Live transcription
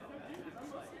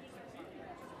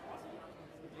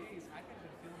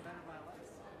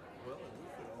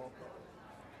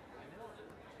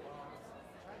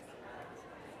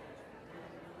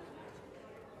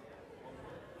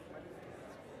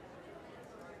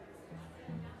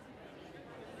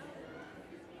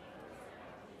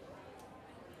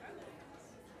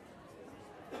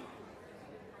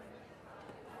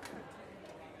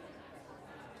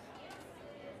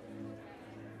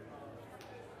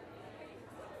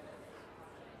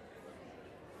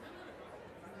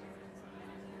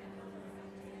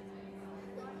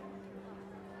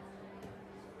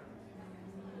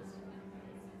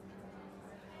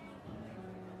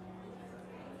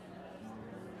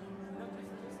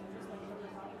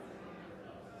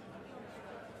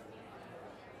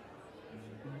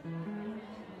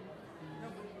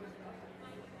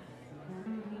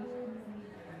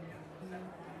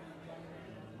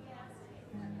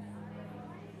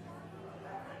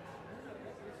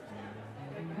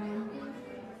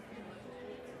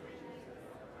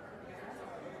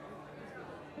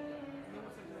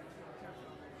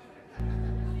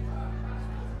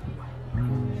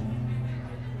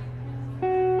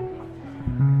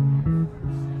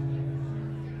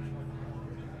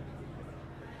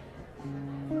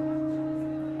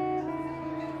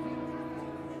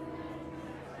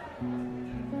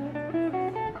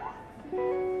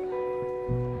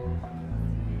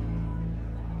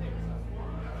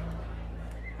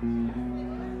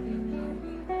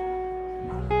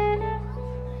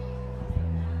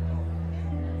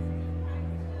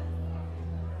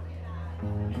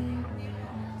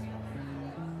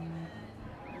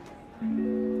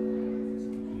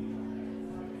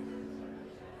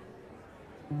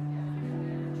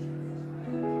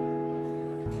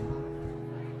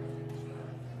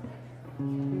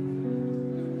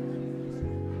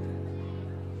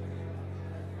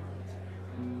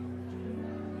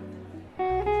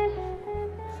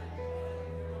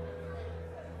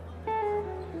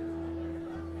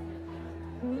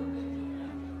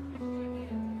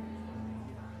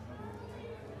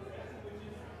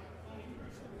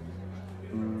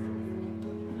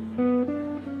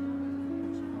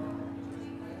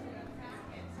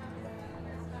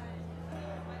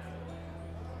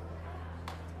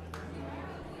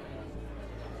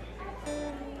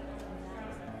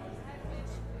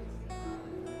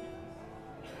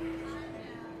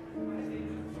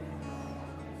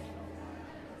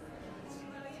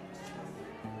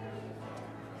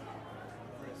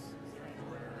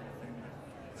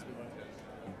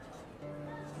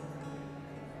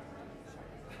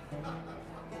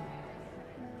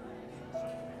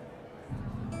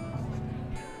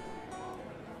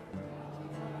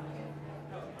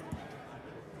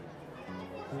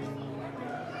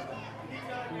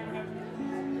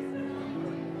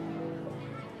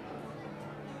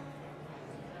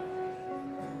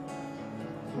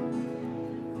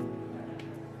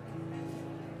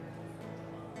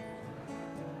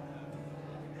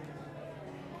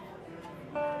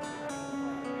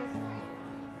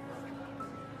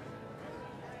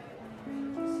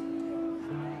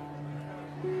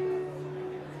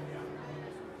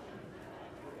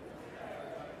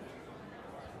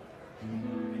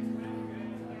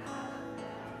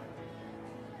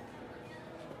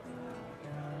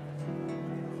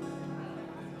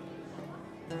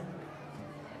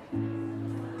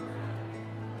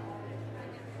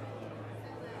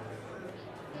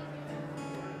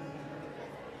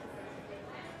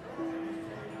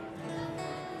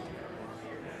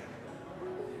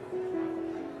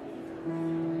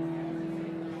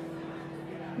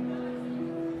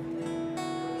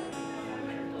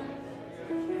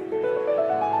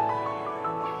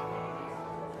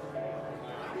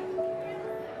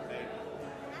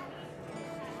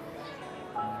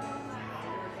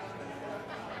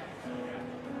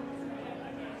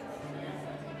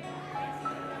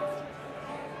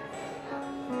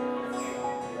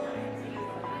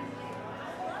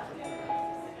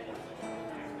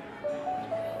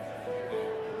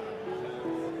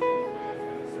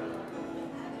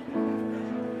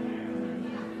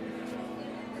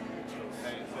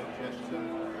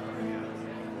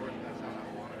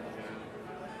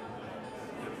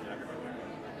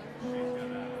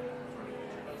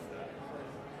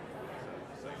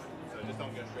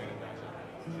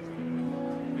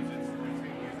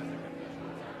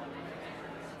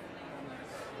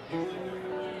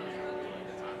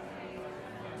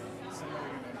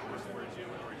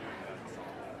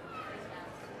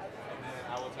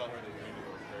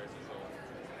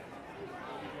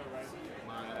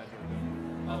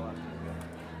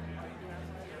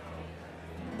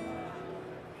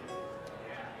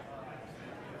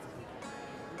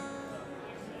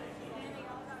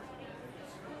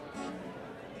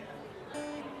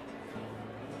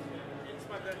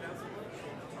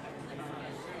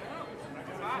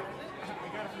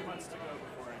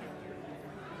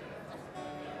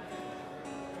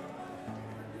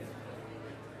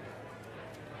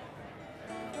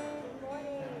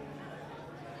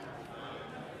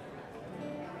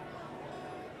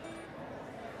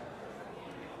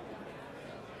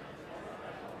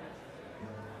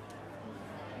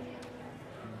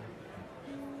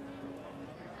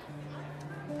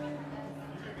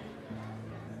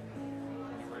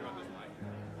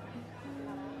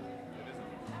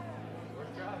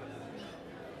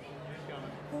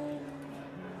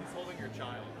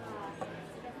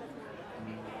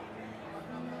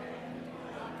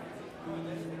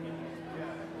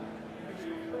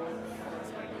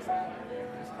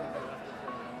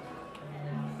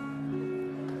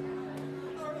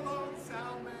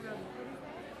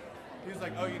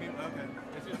Like, oh, you need, okay.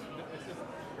 It's just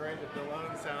great that the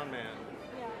lone sound man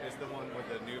is the one with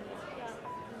the newborn.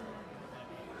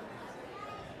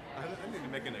 I need to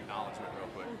make an acknowledgement real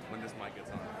quick when this mic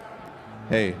gets on.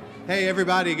 Hey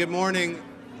everybody, good morning.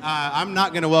 I'm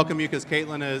not going to welcome you because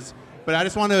Caitlin is, but I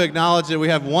just want to acknowledge that we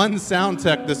have one sound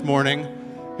tech this morning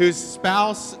whose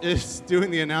spouse is doing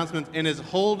the announcements and is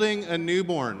holding a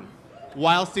newborn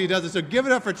whilst he does it. So give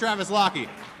it up for Travis Lockey.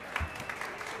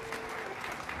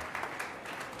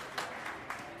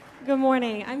 Good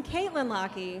morning. I'm Caitlin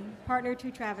Lockey, partner to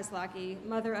Travis Lockey,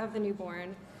 mother of the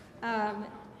newborn.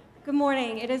 Good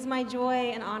morning. It is my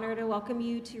joy and honor to welcome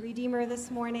you to Redeemer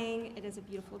this morning. It is a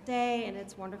beautiful day, and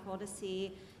it's wonderful to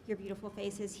see your beautiful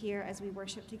faces here as we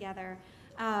worship together.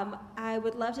 I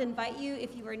would love to invite you,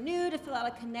 if you are new, to fill out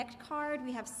a Connect card.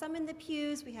 We have some in the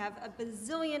pews. We have a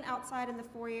bazillion outside in the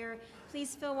foyer.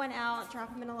 Please fill one out,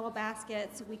 drop them in a little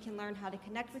basket so we can learn how to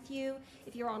connect with you.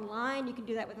 If you're online, you can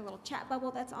do that with a little chat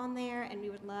bubble that's on there, and we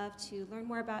would love to learn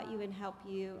more about you and help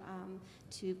you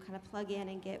to kind of plug in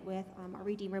and get with our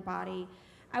Redeemer body.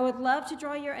 I would love to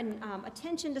draw your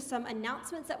attention to some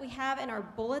announcements that we have in our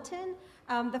bulletin.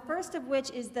 The first of which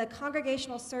is the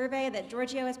congregational survey that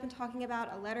Giorgio has been talking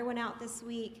about. A letter went out this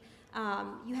week.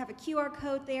 You have a QR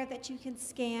code there that you can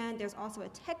scan. There's also a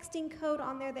texting code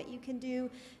on there that you can do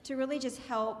to really just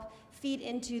help feed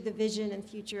into the vision and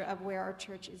future of where our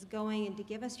church is going and to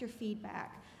give us your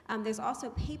feedback. There's also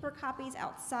paper copies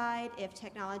outside if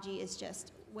technology is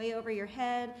just way over your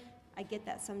head. I get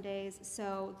that some days,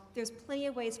 so there's plenty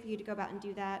of ways for you to go about and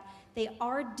do that. They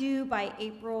are due by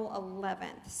April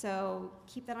 11th, so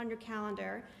keep that on your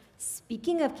calendar.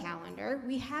 Speaking of calendar,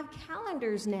 we have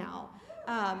calendars now.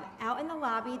 Out in the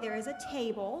lobby, there is a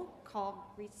table called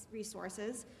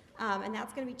Resources, and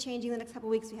that's going to be changing the next couple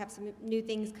weeks. We have some new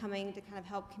things coming to kind of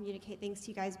help communicate things to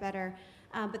you guys better.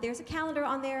 But there's a calendar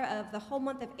on there of the whole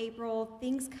month of April,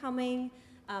 things coming.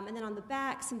 And then on the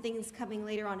back, some things coming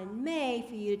later on in May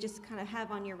for you to just kind of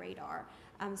have on your radar.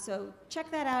 So check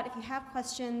that out. If you have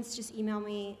questions, just email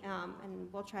me,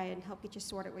 and we'll try and help get you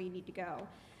sorted where you need to go.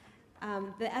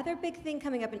 The other big thing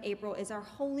coming up in April is our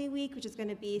Holy Week, which is going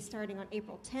to be starting on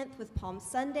April 10th with Palm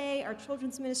Sunday. Our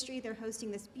children's ministry, they're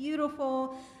hosting this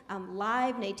beautiful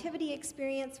live nativity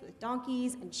experience with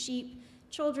donkeys and sheep.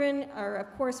 Children are,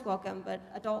 of course, welcome, but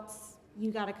adults,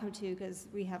 you got to come too because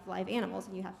we have live animals,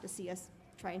 and you have to see us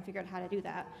try and figure out how to do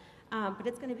that. But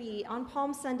it's going to be on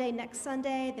Palm Sunday, next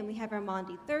Sunday. Then we have our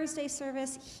Maundy Thursday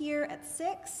service here at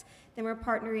 6. Then we're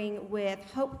partnering with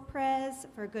Hope Pres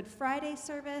for a Good Friday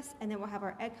service. And then we'll have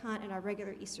our egg hunt and our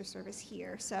regular Easter service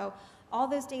here. So all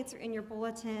those dates are in your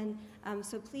bulletin.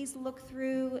 So please look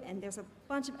through. And there's a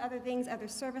bunch of other things, other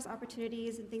service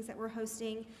opportunities and things that we're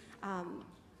hosting.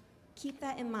 Keep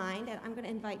that in mind. And I'm going to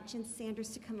invite Jen Sanders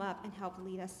to come up and help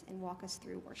lead us and walk us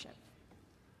through worship.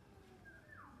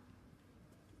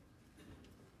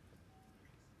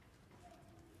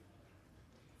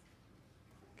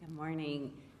 Good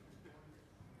morning.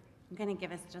 I'm going to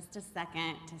give us just a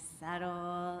second to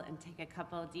settle and take a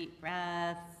couple deep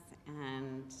breaths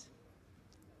and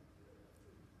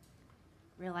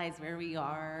realize where we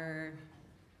are.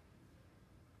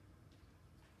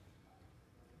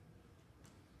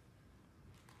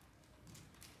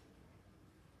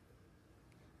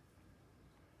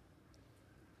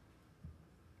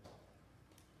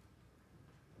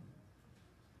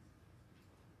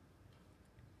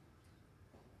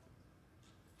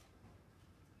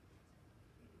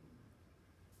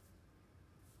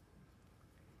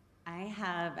 I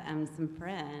have some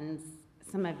friends,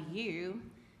 some of you,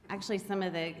 actually some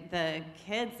of the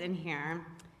kids in here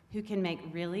who can make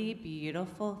really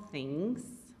beautiful things.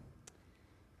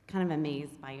 Kind of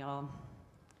amazed by y'all.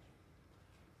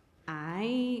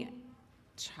 I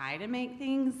try to make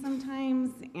things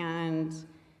sometimes, and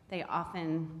they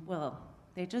often,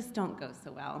 they just don't go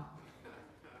so well.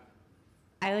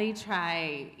 I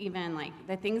try even like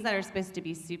the things that are supposed to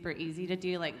be super easy to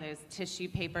do, like those tissue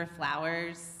paper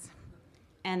flowers,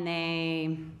 and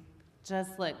they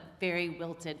just look very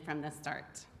wilted from the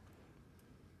start.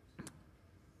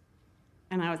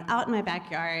 And I was out in my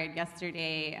backyard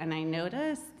yesterday, and I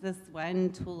noticed this one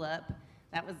tulip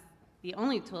that was the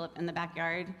only tulip in the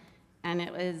backyard, and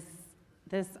it was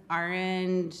this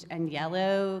orange and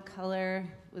yellow color.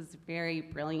 It was very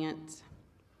brilliant.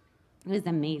 It was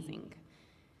amazing.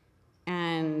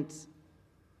 And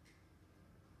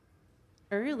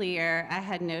earlier, I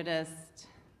had noticed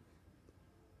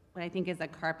what I think is a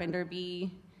carpenter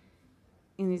bee,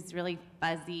 and he's really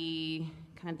fuzzy,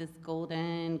 kind of this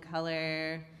golden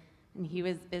color, and he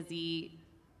was busy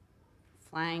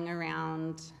flying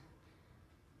around.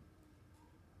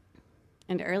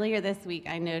 And earlier this week,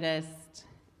 I noticed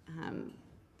when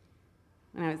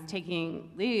I was taking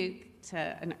Luke to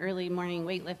an early morning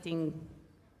weightlifting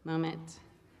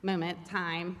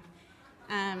time,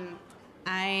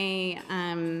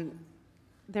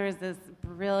 there was this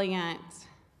brilliant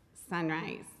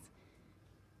sunrise.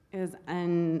 It was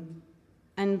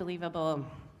unbelievable,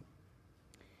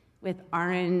 with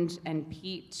orange and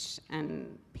peach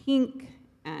and pink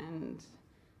and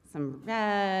some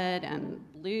red and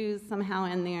blues somehow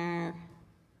in there.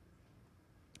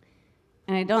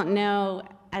 And I don't know,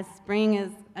 as spring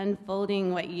is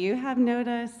unfolding, what you have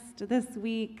noticed this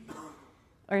week,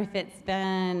 or if it's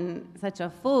been such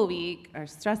a full week or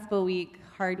stressful week,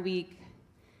 hard week,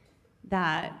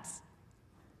 that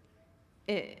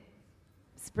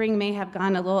spring may have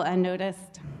gone a little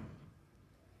unnoticed.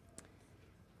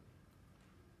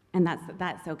 And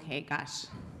that's okay, gosh.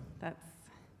 That's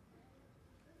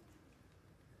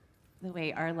the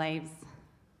way our lives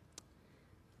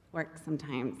work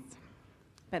sometimes.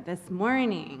 But this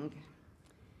morning,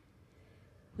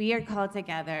 we are called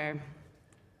together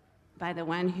by the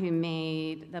one who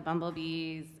made the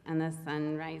bumblebees and the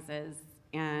sunrises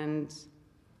and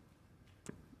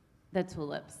the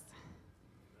tulips.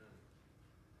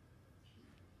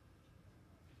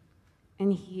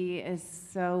 And he is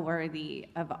so worthy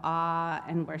of awe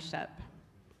and worship.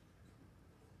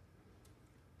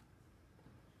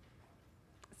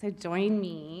 So join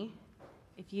me,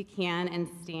 if you can, in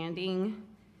standing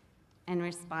and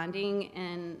responding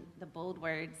in the bold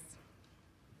words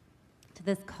to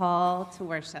this call to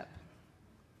worship.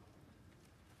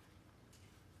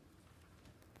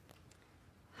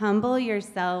 Humble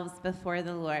yourselves before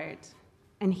the Lord,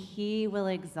 and he will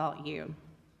exalt you.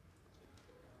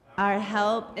 Our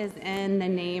help is in the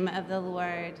name of the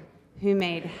Lord, who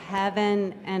made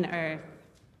heaven and earth.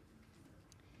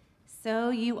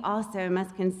 So you also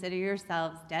must consider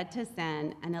yourselves dead to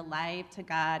sin and alive to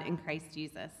God in Christ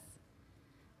Jesus.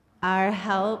 Our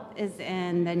help is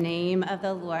in the name of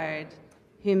the Lord,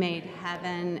 who made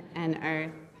heaven and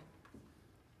earth.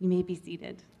 You may be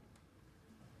seated.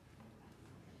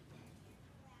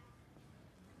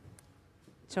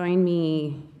 Join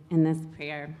me in this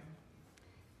prayer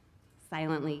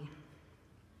silently.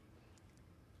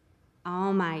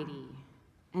 Almighty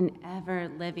and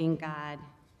ever-living God,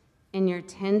 in your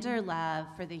tender love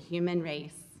for the human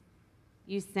race,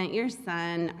 you sent your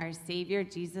Son, our Savior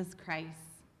Jesus Christ,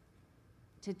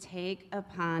 to take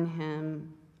upon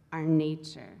him our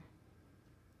nature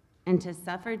and to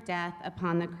suffer death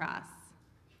upon the cross,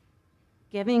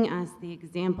 giving us the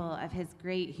example of his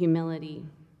great humility.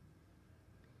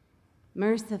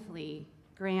 Mercifully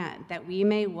grant that we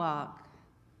may walk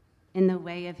in the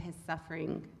way of his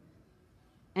suffering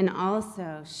and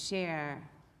also share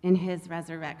in his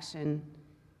resurrection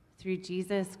through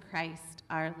Jesus Christ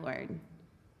our Lord,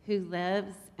 who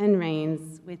lives and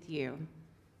reigns with you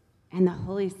and the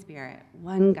Holy Spirit,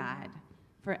 one God,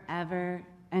 forever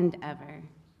and ever.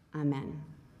 Amen.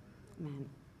 Amen.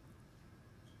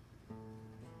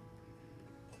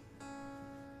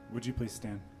 Would you please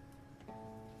stand?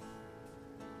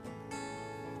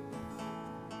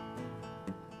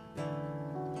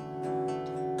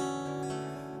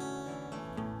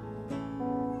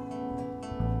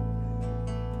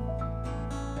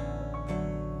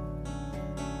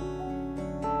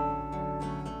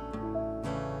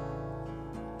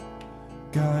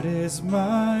 God is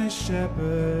my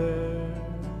shepherd,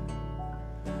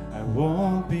 I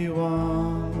won't be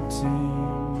wanting,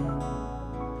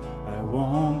 I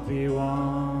won't be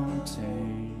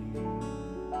wanting.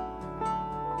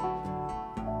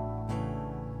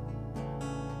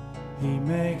 He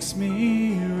makes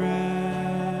me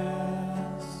rest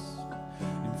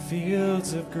in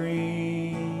fields of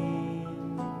green,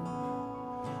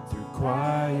 through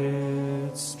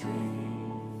quiet streams.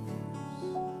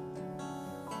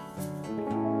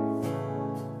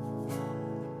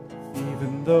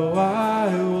 Even though I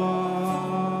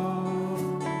walk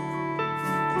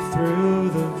through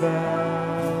the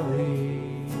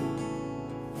valley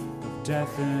of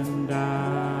death and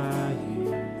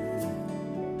dying,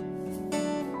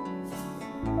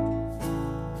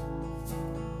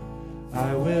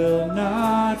 I will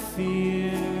not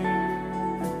fear,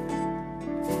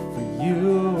 for you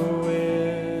are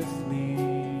with me,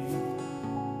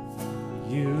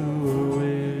 you are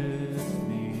with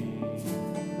me.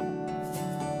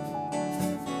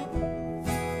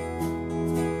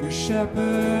 Your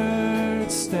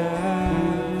shepherd's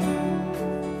staff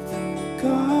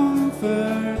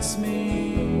comforts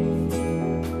me,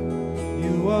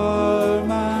 you are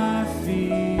my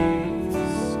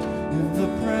feast in the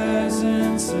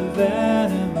presence of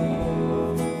enemies.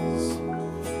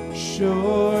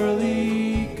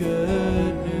 Surely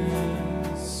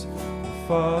goodness will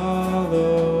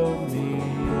follow me,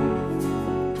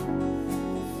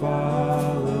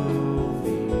 follow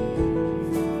me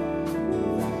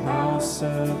in the house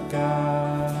of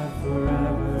God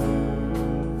forever.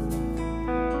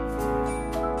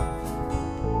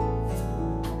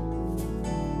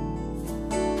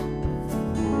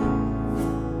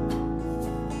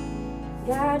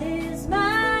 God is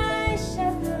my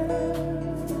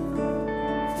shepherd,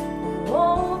 I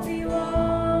won't be wanting.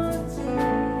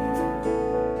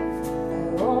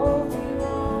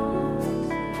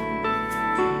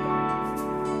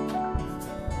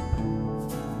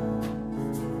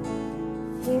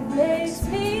 It makes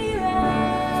me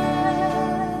rest.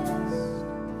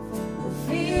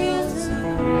 Fields of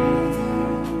green,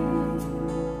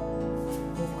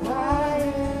 with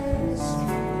quiet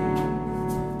stream.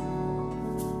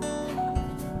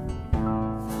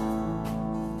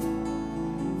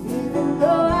 Even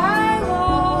though I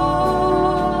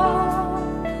walk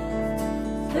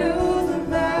through the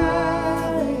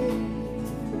valley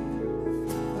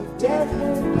of death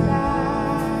and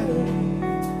dying,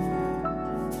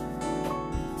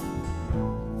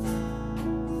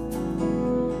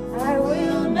 I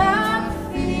will not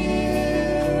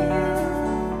fear,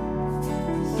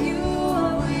 'cause you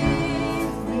are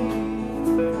with me.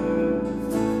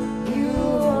 You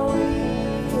are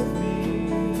with me.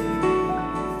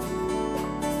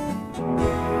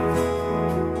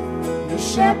 The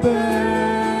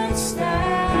shepherd's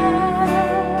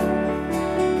staff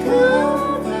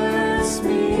covers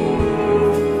me.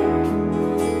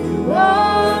 You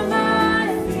are my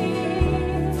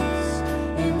peace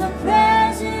in the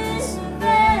presence of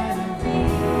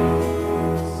enemies.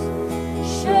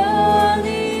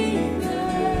 Surely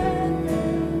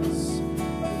goodness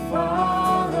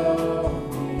follow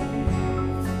me.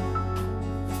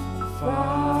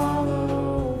 Follow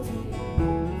me.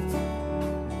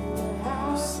 The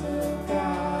house of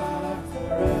God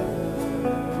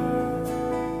forever.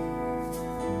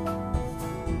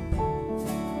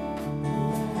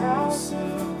 The house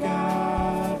of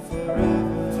God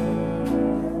forever.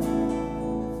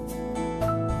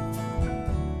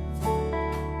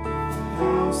 The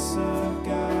house of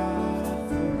God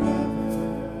forever.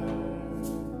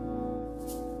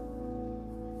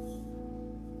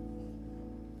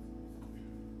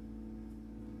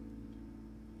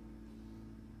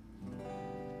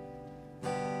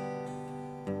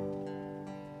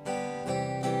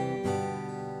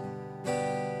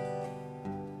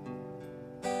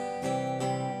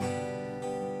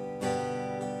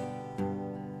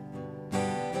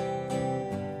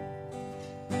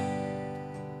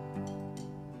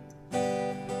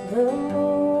 The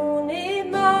moon, it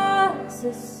marks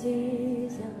the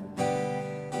season.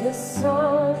 The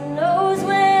sun knows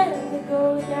when to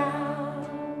go down.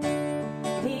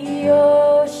 The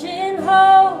ocean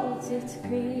holds its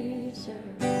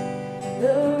creatures.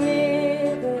 The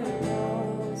river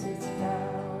knows its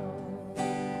bounds.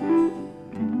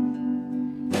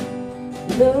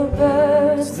 The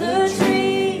birds, the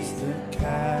trees, the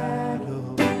cattle,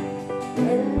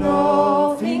 and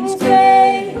all things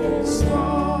great and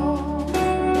small,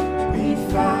 we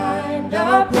find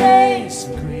our place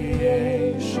in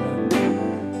creation.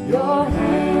 Your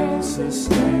hand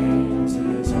sustains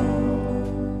us all.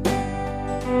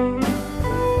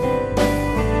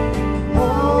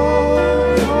 All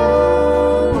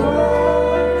your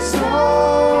works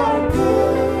are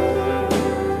good.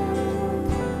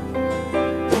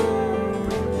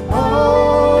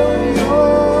 All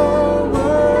your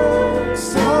works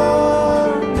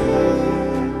are good.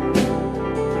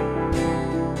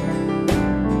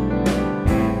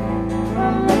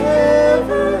 From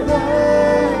everlasting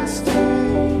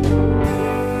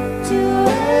to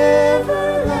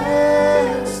everlasting,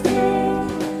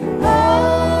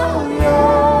 all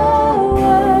your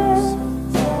works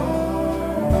are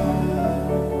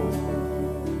good.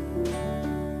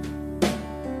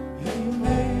 He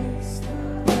makes the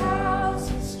clouds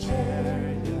his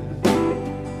chariot.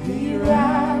 He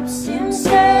wraps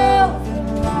himself in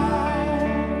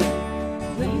light.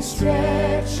 He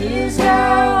stretches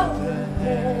out the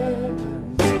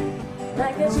heavens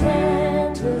like a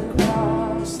tent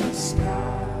across the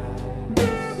skies.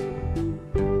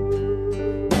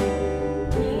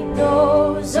 He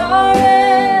knows our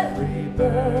every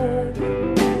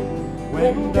burden.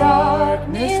 When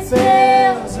darkness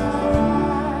veils our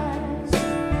eyes,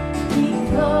 he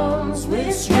comes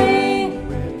with strength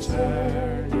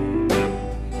returning,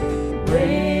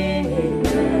 bringing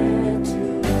dead to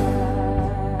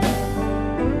life.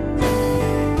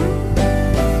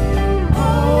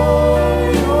 All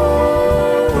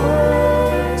your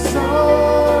works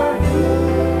are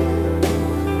good.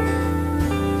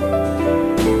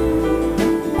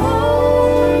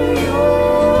 All your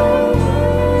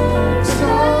works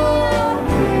are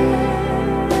good.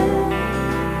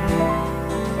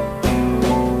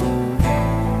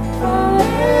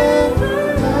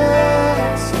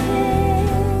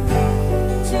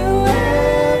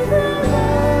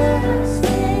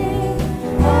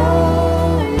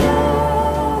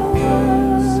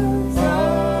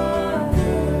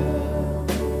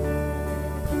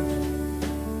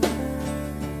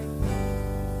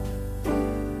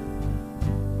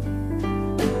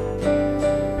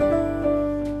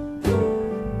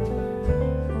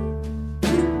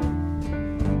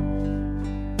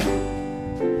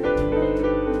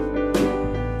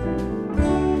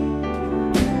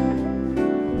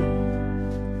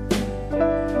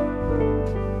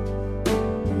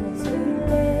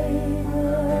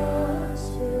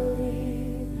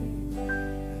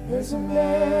 There's a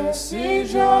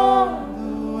message on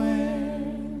the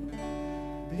wind.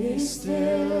 Be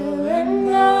still and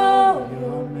know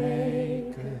your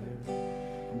Maker.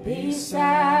 Be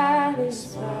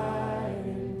satisfied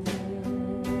in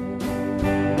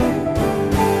Him.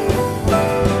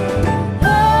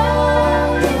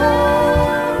 All your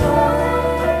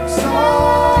works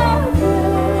are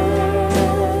good.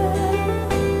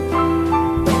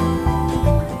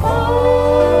 All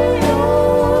your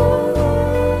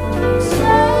works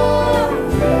are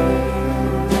good.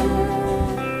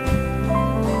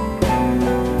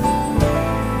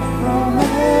 From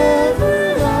everlasting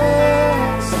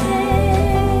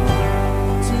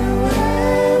to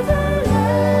everlasting,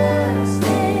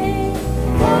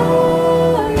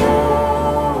 all your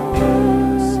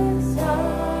works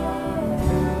are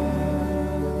good.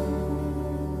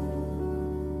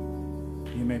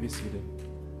 You may be seated.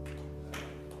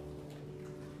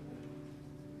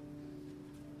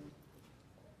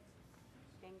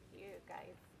 Thank you,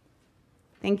 guys.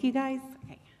 Thank you, guys.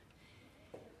 Okay.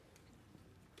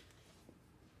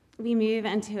 We move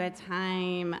into a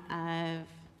time of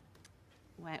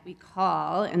what we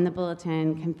call in the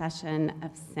bulletin confession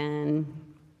of sin.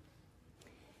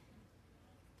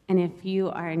 And if you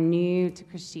are new to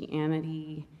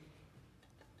Christianity,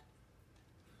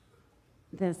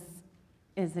 this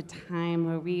is a time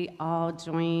where we all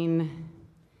join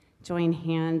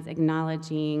hands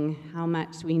acknowledging how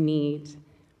much we need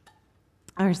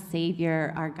our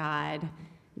Savior, our God,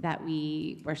 that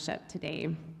we worship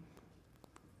today.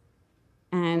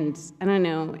 And I don't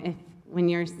know if when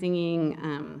you're singing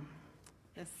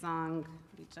this song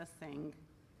we just sang,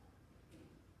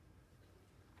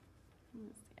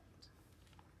 let's see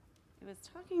it was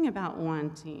talking about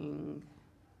wanting.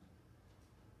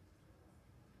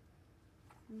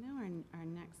 I know our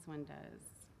next one does.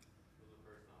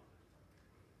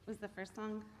 Was the first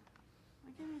song?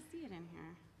 Why can't I see it in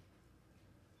here?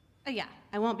 Oh yeah,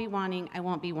 I won't be wanting. I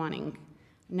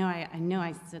know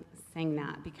I sang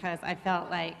that because I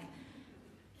felt like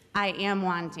I am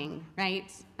wanting,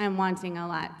 right? I'm wanting a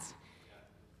lot.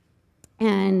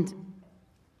 And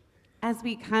as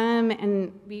we come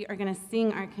and we are going to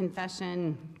sing our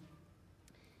confession,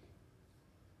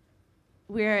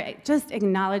 we're just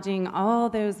acknowledging all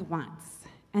those wants.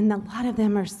 And a lot of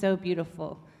them are so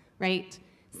beautiful, right?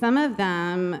 Some of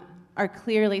our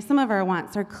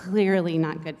wants are clearly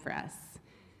not good for us.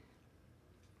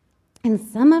 And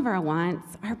some of our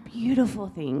wants are beautiful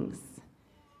things.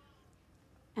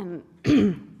 And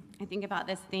I think about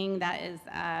this thing that is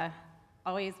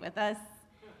always with us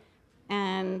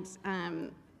and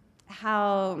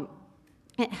how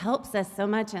it helps us so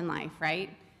much in life, right?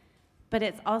 But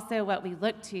it's also what we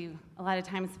look to a lot of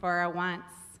times for our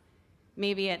wants.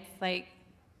 Maybe it's like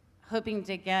hoping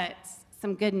to get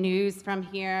some good news from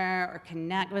here or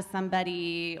connect with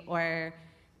somebody or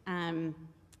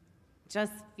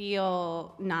just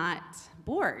feel not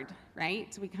bored,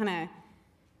 right? Because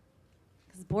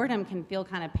boredom can feel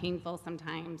kind of painful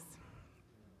sometimes.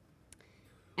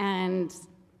 And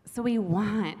so we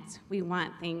want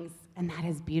things, and that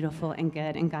is beautiful and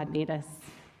good, and God made us.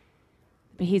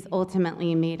 But He's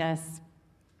ultimately made us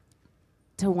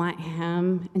to want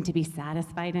Him and to be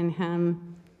satisfied in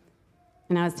Him.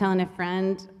 And I was telling a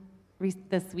friend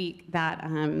this week that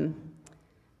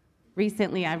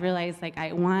recently I realized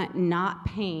I want not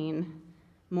pain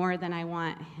more than I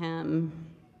want Him.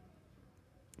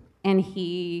 And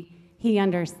he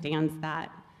understands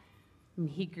that. And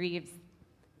He grieves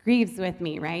with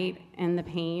me, right, in the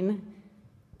pain.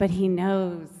 But He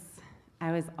knows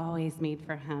I was always made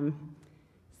for Him.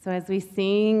 So as we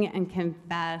sing and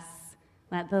confess,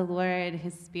 let the Lord,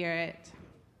 His Spirit,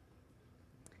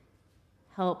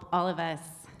 help all of us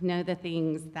know the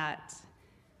things that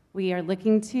we are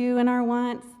looking to in our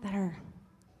wants that are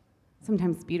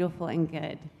sometimes beautiful and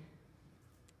good,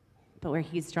 but where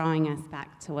He's drawing us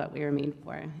back to what we were made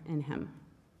for in Him.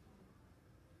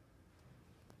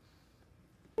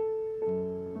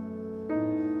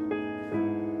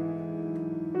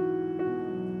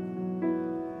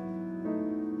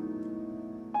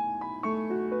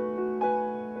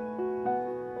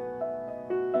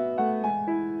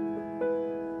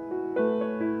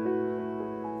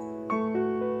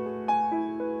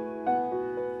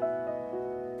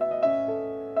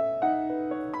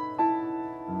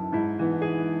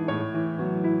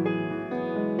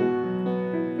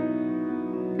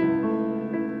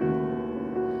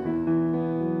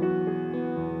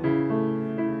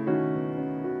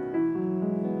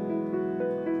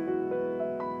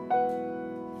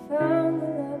 Found the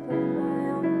love of my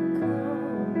own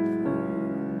comfort.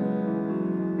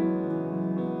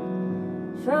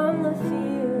 Found the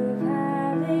fear of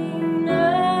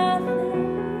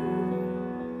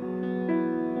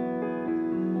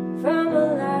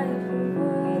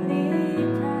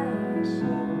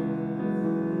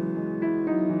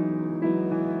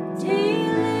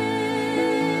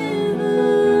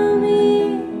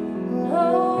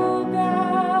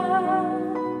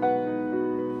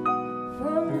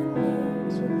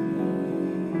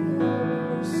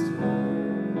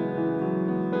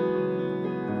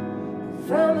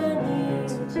from a need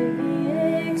to be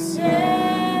accepted,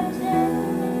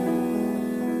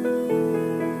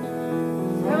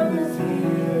 from the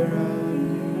fear of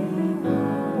being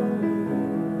alone.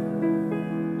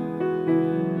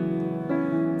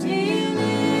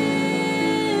 Deliver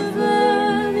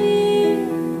me,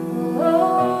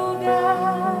 oh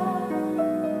God.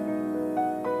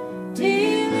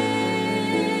 Deliver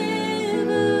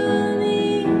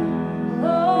me,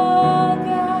 oh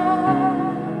God,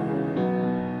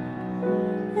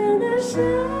 and I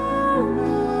shall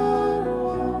not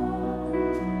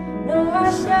want. No, I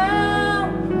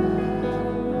shall not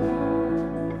want.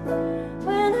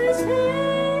 When I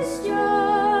taste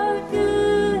your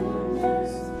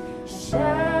goodness,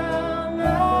 shall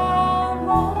not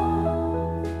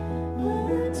want. When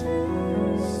I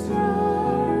taste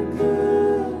your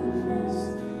goodness,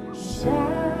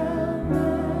 shall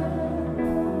not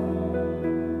want.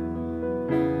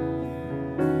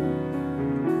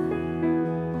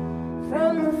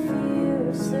 From the fear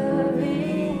of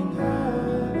serving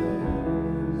others,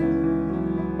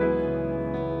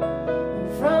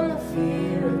 and from the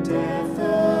fear of death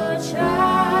or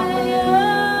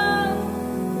triumph,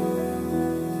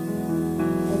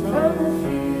 and from the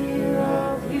fear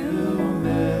of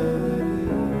humility.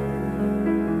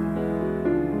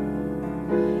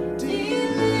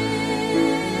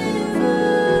 Deliver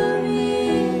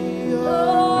me,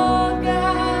 oh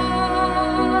God.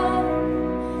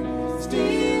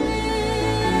 Deliver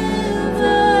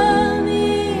me,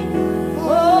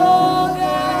 oh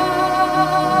God,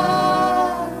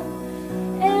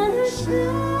 and I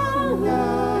shall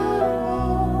not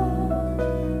want.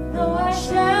 No, I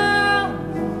shall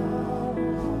not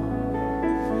want.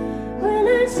 When I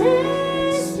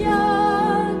taste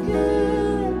your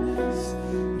goodness,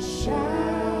 I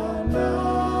shall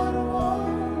not want.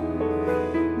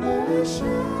 No, I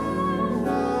shall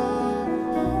not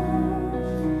want.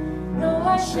 No,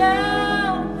 I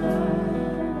shall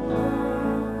not want.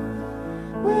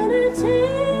 When I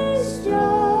taste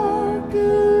your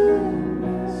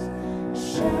goodness, I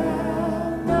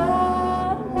shall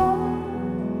not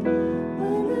want.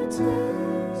 When I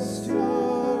taste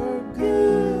your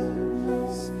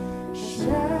goodness, I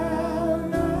shall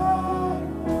not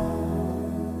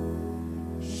want.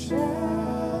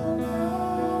 Shall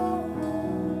not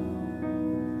want.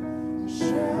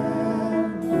 Shall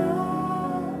not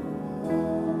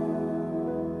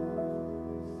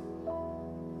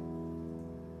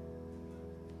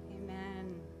Amen.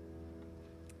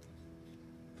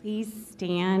 Please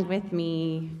stand with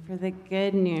me for the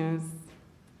good news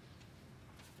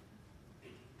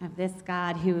of this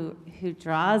God who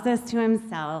draws us to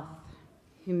himself,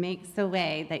 who makes a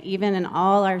way that even in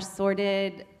all our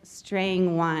sordid,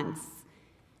 straying wants,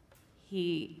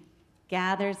 he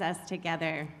gathers us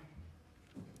together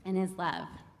in his love.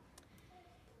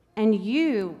 And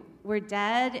you were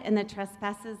dead in the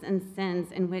trespasses and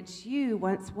sins in which you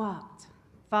once walked,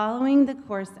 following the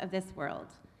course of this world,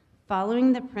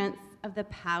 following the prince of the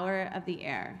power of the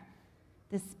air,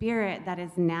 the spirit that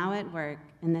is now at work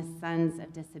in the sons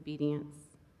of disobedience,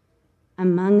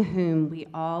 among whom we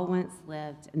all once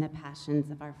lived in the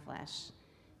passions of our flesh,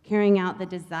 carrying out the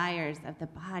desires of the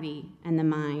body and the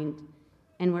mind,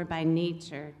 and were by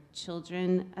nature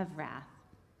children of wrath,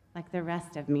 like the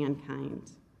rest of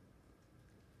mankind.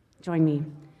 Join me.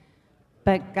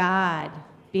 But God,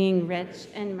 being rich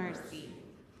in mercy,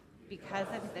 because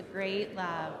of the great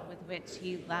love with which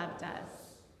he loved us,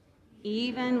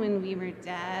 even when we were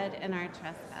dead in our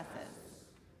trespasses,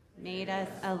 made us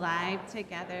alive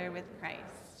together with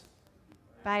Christ.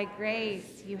 By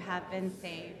grace you have been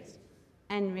saved,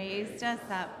 and raised us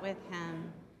up with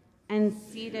him, and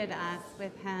seated us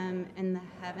with him in the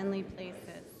heavenly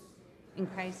places in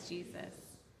Christ Jesus,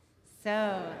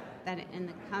 so that in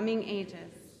the coming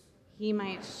ages he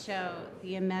might show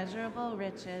the immeasurable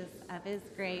riches of his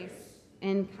grace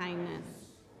and kindness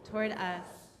toward us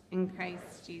in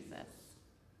Christ Jesus.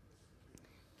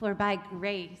 For by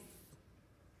grace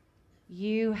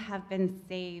you have been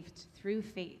saved through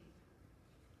faith,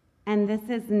 and this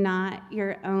is not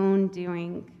your own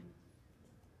doing.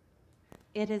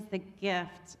 It is the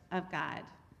gift of God,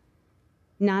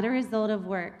 not a result of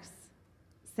works,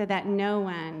 so that no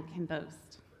one can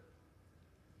boast.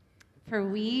 For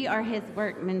we are his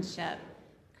workmanship,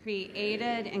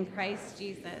 created in Christ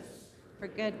Jesus for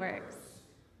good works,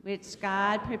 which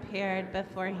God prepared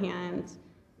beforehand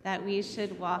that we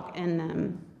should walk in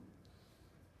them.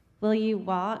 Will you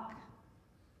walk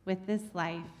with this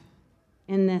life,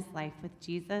 in this life with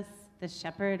Jesus, the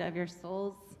shepherd of your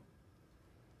souls?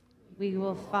 We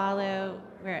will follow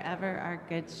wherever our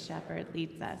good shepherd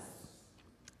leads us.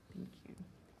 Thank you.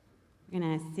 We're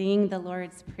going to sing the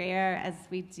Lord's Prayer. As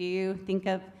we do, think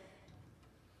of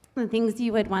the things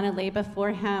you would want to lay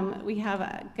before him. We have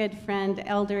a good friend,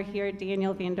 elder here,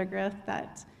 Daniel Vandergriff,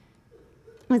 that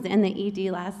was in the ED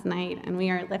last night, and we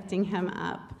are lifting him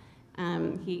up.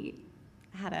 He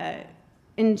had an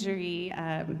injury,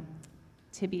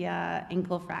 tibia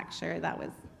ankle fracture that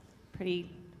was pretty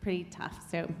tough.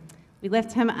 So we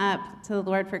lift him up to the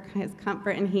Lord for his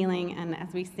comfort and healing, and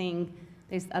as we sing,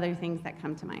 there's other things that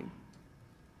come to mind.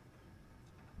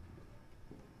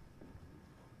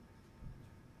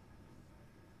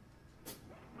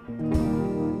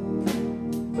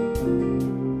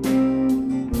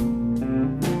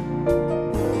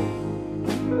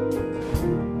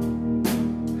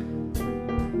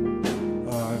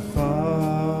 Our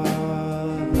Father,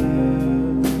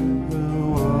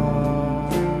 who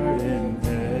art in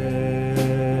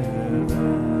heaven,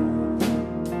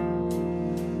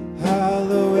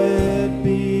 hallowed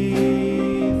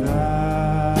be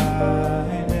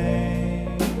thy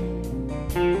name.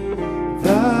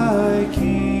 Thy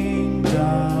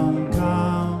kingdom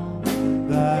come,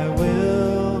 thy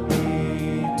will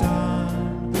be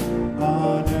done,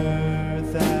 on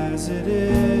earth as it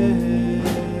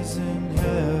is in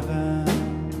heaven.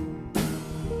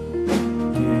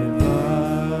 Give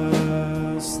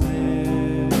us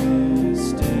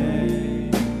this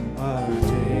day our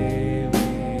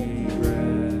daily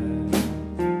bread,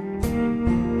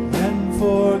 and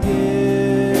forgive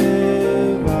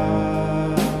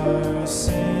our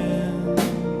sins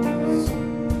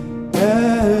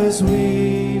as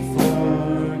we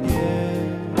forgive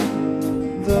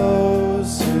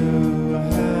those who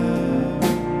have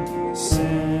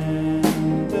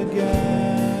sinned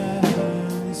against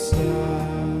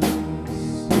us.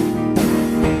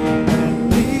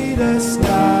 And lead us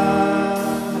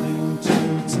not into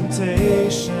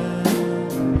temptation,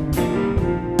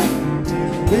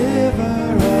 deliver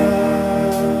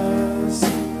us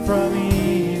from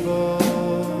evil.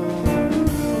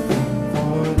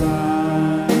 For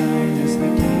thine is the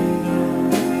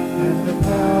kingdom and the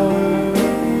power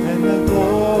and the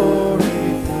glory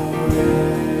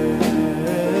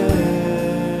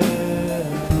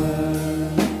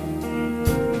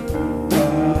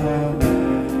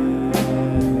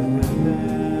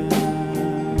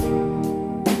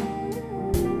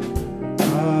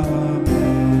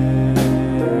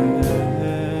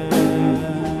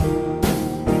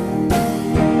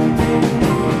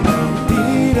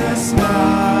Lead us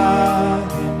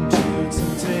not into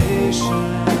temptation,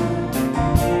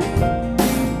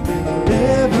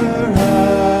 deliver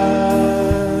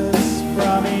us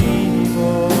from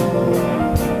evil.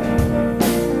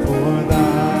 For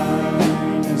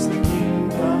thine is the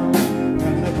kingdom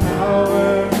and the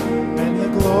power and the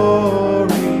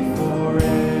glory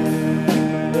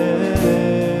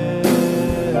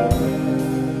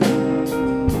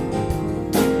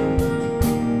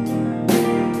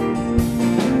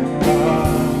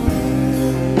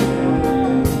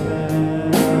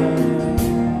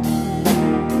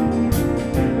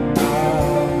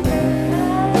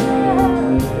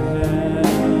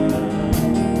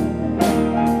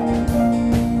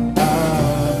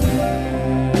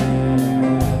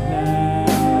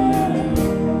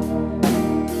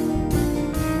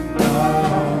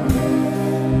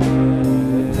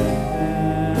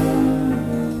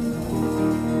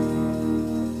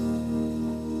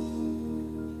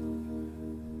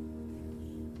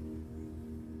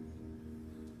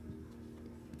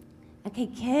Okay,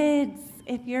 kids,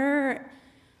 if you're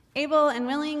able and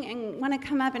willing and want to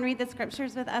come up and read the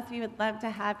scriptures with us, we would love to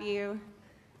have you.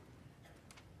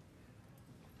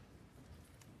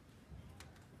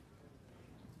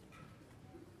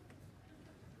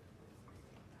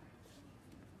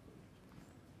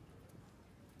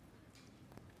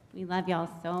 We love y'all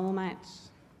so much.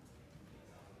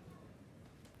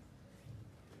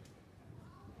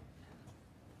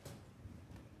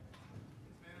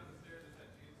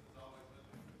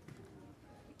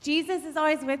 Jesus is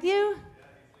always with you?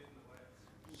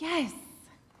 Yes.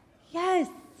 Yes.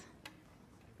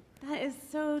 That is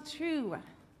so true.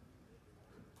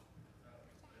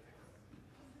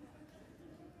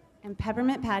 And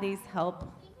peppermint patties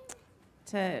help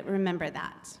to remember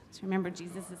that, to remember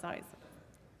Jesus is always with us.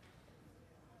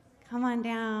 Come on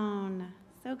down.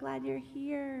 So glad you're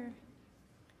here.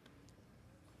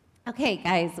 Okay,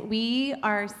 guys, we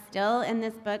are still in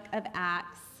this book of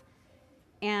Acts,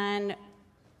 and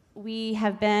we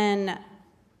have been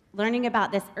learning about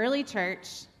this early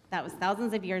church that was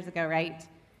thousands of years ago, right?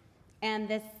 And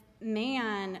this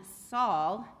man,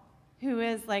 Saul, who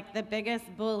is like the biggest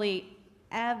bully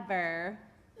ever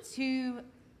to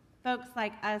folks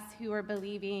like us who are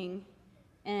believing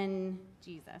in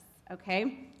Jesus,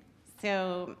 okay?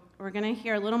 So we're going to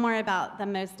hear a little more about the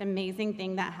most amazing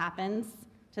thing that happens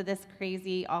to this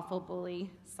crazy, awful bully,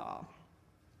 Saul.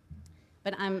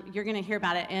 But you're going to hear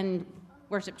about it in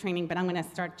worship training, but I'm going to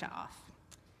start you off.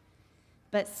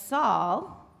 But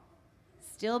Saul,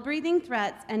 still breathing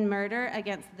threats and murder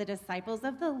against the disciples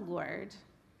of the Lord,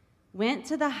 went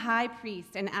to the high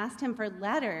priest and asked him for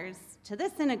letters to the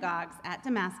synagogues at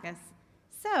Damascus,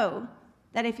 so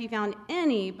that if he found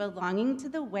any belonging to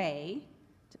the way,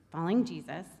 to following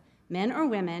Jesus, men or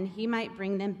women, he might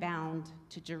bring them bound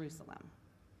to Jerusalem.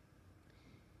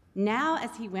 Now,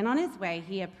 as he went on his way,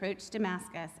 he approached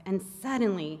Damascus, and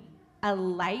suddenly a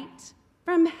light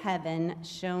from heaven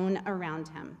shone around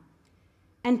him.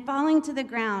 And falling to the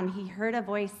ground, he heard a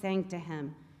voice saying to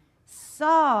him,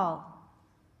 "Saul,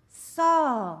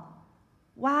 Saul,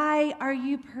 why are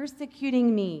you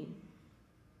persecuting me?"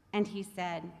 And he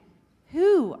said,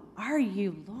 "Who are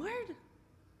you, Lord?"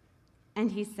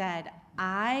 And he said,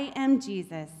 "I am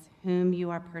Jesus, whom you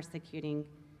are persecuting.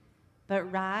 But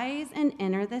rise and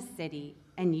enter the city,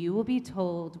 and you will be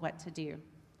told what to do."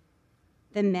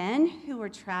 The men who were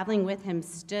traveling with him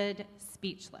stood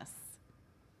speechless,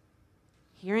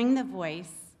 hearing the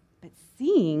voice, but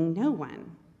seeing no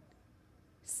one.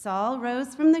 Saul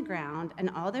rose from the ground, and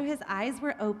although his eyes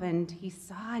were opened, he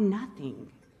saw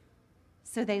nothing.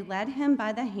 So they led him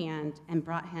by the hand and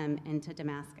brought him into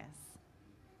Damascus.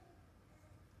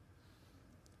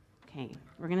 Okay,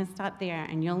 we're going to stop there,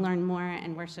 and you'll learn more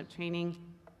in worship training.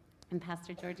 And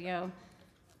Pastor Giorgio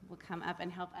will come up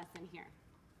and help us in here.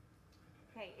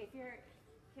 Okay, if you're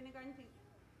kindergarten through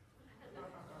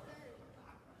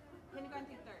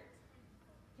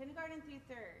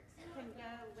third can go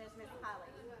with Miss Holly.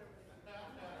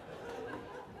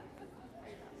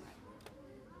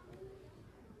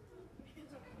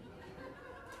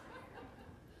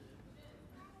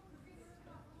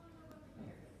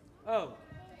 Oh,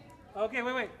 okay,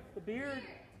 wait.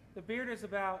 The beard is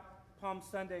about Palm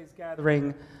Sunday's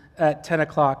gathering at 10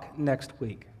 o'clock next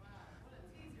week.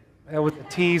 That was a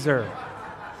teaser.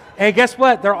 And guess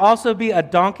what? There'll also be a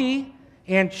donkey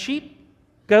and sheep,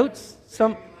 goats,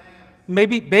 some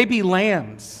maybe baby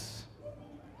lambs.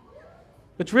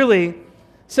 Which really,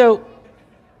 so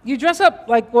you dress up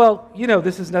like, well, you know,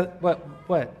 this is not, what?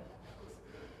 It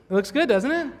looks good,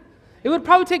 doesn't it? It would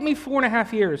probably take me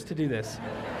 4.5 years to do this.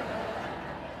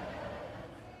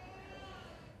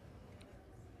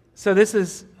 So this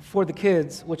is for the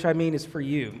kids, which I mean is for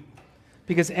you.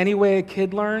 Because any way a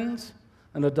kid learns,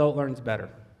 an adult learns better.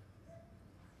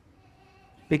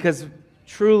 Because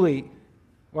truly,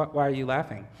 why are you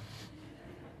laughing?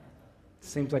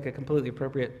 Seems like a completely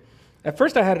appropriate. At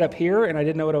first I had it up here and I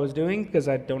didn't know what I was doing because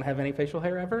I don't have any facial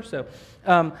hair ever. So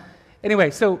anyway,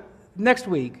 so next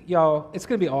week, y'all, it's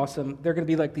going to be awesome. There are going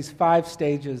to be like these 5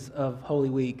 stages of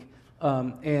Holy Week.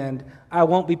 And I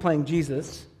won't be playing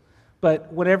Jesus.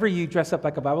 But whenever you dress up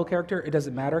like a Bible character, it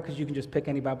doesn't matter because you can just pick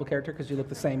any Bible character because you look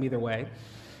the same either way.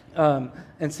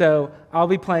 And so I'll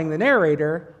be playing the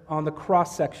narrator on the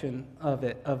cross section of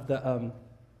it, of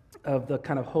the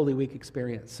kind of Holy Week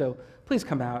experience. So please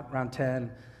come out around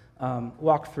 10,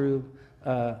 walk through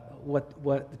what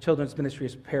the children's ministry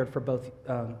has prepared for both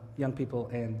young people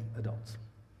and adults.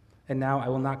 And now I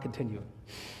will not continue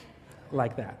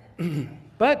like that,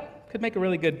 but could make a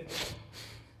really good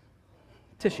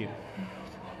tissue.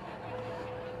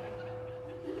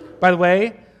 By the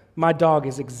way, my dog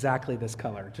is exactly this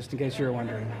color, just in case you were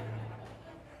wondering.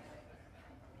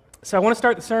 So I want to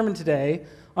start the sermon today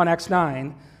on Acts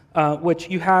 9, which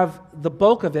you have the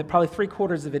bulk of it, probably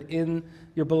 3/4 of it in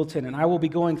your bulletin, and I will be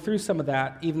going through some of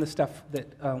that, even the stuff that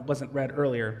wasn't read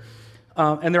earlier.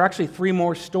 And there are actually 3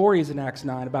 more stories in Acts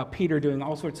 9 about Peter doing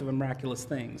all sorts of miraculous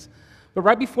things. But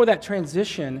right before that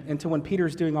transition into when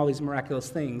Peter's doing all these miraculous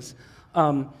things,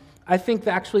 I think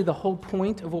that actually the whole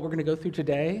point of what we're going to go through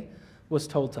today was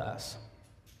told to us.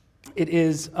 It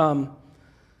is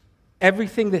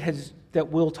everything that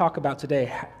we'll talk about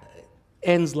today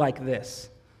ends like this.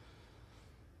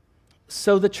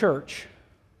 So the church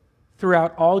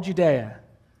throughout all Judea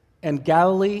and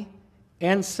Galilee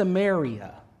and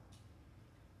Samaria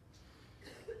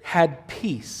had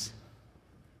peace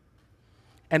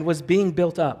and was being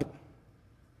built up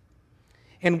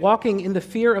and walking in the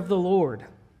fear of the Lord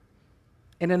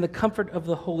and in the comfort of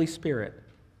the Holy Spirit,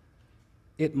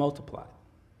 it multiplied.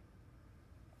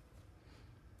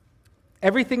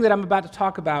 Everything that I'm about to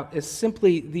talk about is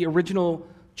simply the original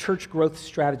church growth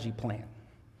strategy plan.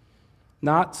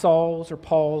 Not Saul's or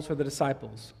Paul's or the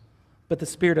disciples, but the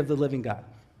Spirit of the living God.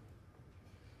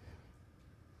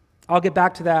 I'll get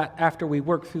back to that after we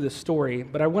work through the story,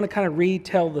 but I want to kind of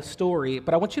retell the story.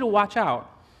 But I want you to watch out,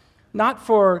 not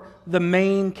for the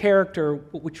main character,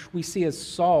 which we see as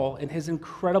Saul and his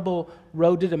incredible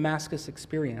road to Damascus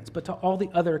experience, but to all the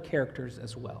other characters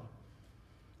as well.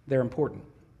 They're important.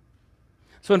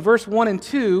 So in verse 1 and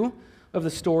 2 of the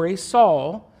story,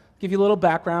 Saul, give you a little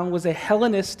background, was a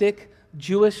Hellenistic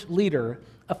Jewish leader,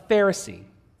 a Pharisee.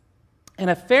 And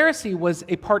a Pharisee was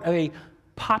a part of a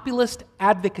populist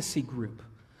advocacy group.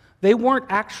 They weren't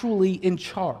actually in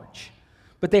charge,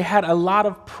 but they had a lot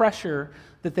of pressure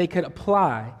that they could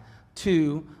apply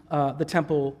to the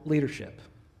temple leadership.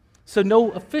 So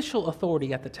no official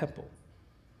authority at the temple.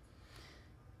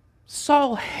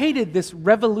 Saul hated this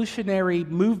revolutionary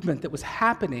movement that was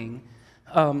happening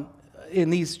in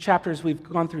these chapters we've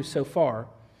gone through so far.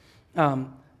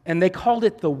 And they called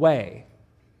it the way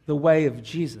of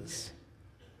Jesus.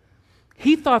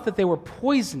 He thought that they were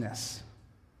poisonous,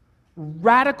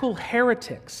 radical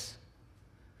heretics,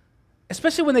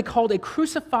 especially when they called a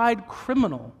crucified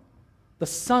criminal the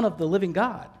Son of the living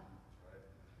God.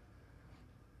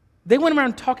 They went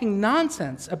around talking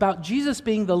nonsense about Jesus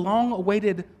being the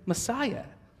long-awaited Messiah,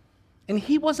 and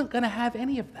he wasn't going to have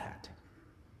any of that.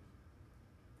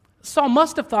 Saul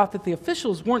must have thought that the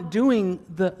officials weren't doing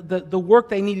the work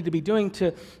they needed to be doing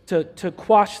to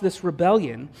quash this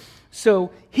rebellion.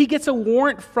 So he gets a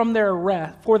warrant for their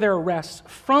arrest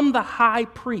from the high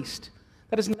priest.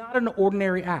 That is not an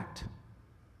ordinary act.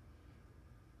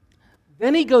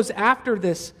 Then he goes after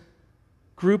this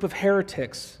group of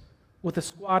heretics with a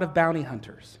squad of bounty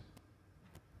hunters.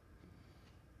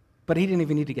 But he didn't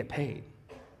even need to get paid.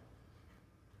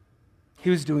 He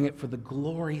was doing it for the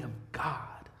glory of God.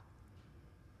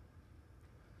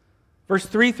 Verse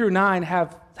 3 through 9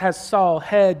 has Saul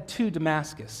head to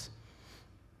Damascus.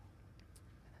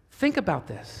 Think about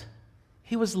this.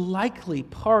 He was likely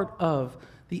part of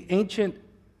the ancient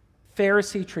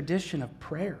Pharisee tradition of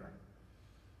prayer.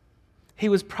 He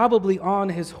was probably on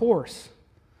his horse,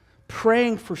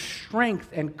 praying for strength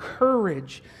and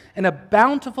courage and a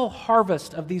bountiful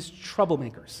harvest of these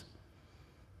troublemakers.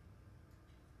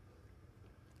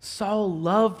 Saul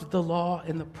loved the law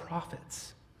and the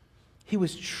prophets. He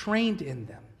was trained in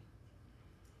them.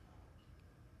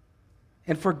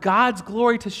 And for God's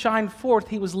glory to shine forth,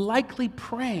 he was likely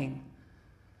praying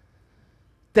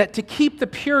that to keep the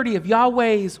purity of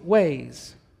Yahweh's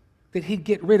ways, that he'd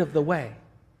get rid of the way.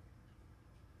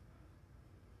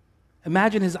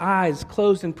 Imagine his eyes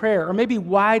closed in prayer, or maybe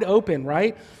wide open,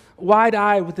 right?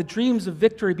 Wide-eyed with the dreams of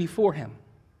victory before him.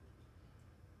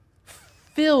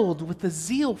 Filled with the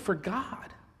zeal for God.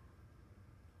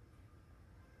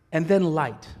 And then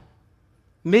light.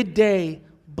 Midday,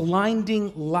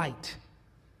 blinding light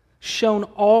shone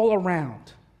all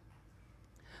around.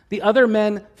 The other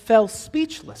men fell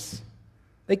speechless.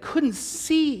 They couldn't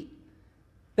see.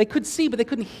 They could see, but they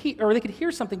couldn't hear, or they could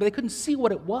hear something, but they couldn't see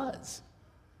what it was.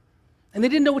 And they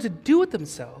didn't know what to do with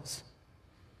themselves.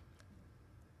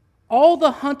 All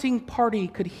the hunting party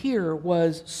could hear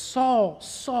was, Saul,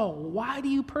 Saul, why do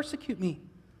you persecute me?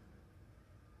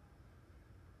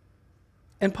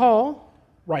 And Paul,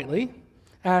 rightly,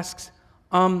 asks,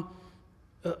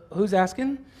 who's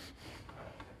asking?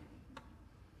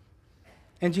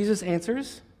 And Jesus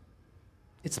answers,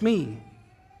 it's me,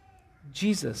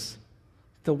 Jesus,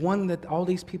 the one that all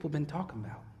these people have been talking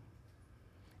about.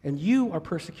 And you are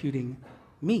persecuting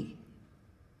me.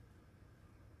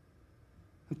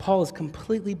 And Paul is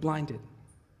completely blinded.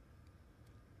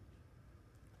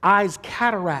 Eyes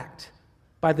cataract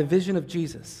by the vision of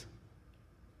Jesus.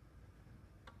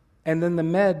 And then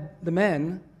the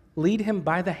men lead him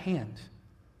by the hand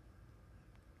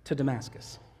to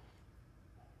Damascus.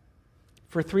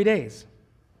 For 3 days,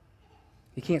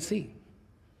 he can't see.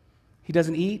 He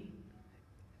doesn't eat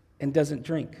and doesn't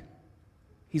drink.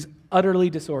 He's utterly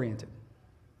disoriented.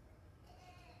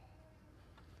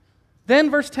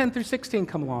 Then verse 10 through 16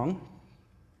 come along,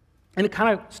 and it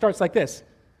kind of starts like this.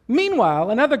 Meanwhile,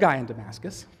 another guy in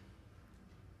Damascus,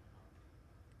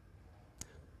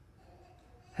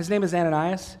 his name is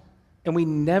Ananias, and we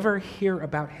never hear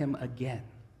about him again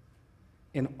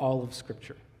in all of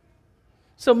Scripture.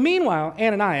 So meanwhile,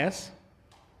 Ananias,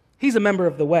 he's a member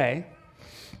of the way,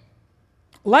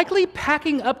 likely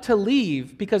packing up to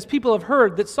leave because people have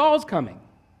heard that Saul's coming.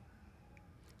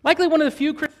 Likely one of the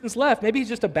few Christians left. Maybe he's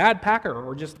just a bad packer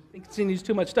or just thinks he needs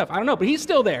too much stuff. I don't know, but he's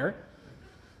still there.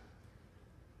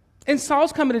 And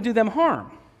Saul's coming to do them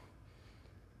harm.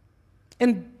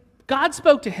 And God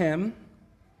spoke to him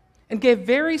and gave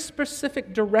very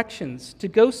specific directions to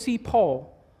go see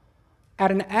Paul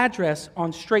at an address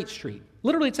on Straight Street.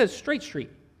 Literally, it says Straight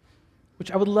Street, which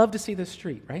I would love to see this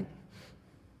street, right?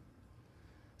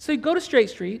 So you go to Straight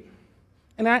Street,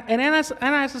 and Ananias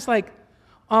is like,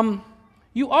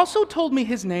 you also told me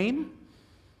his name,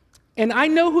 and I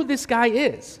know who this guy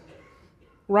is,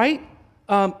 right?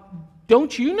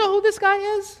 Don't you know who this guy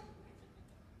is?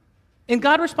 And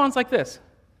God responds like this,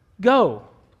 go,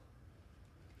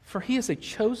 for he is a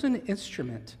chosen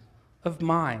instrument of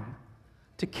mine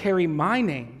to carry my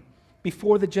name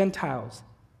before the Gentiles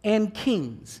and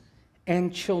kings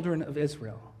and children of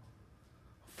Israel.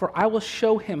 For I will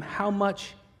show him how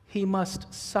much he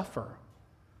must suffer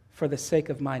for the sake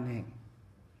of my name.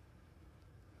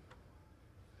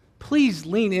 Please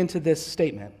lean into this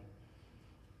statement.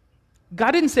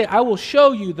 God didn't say, I will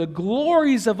show you the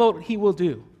glories of what he will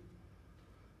do.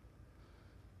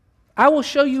 I will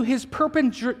show you his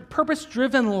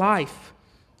purpose-driven life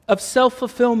of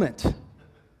self-fulfillment,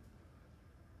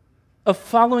 of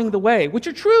following the way, which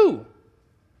are true.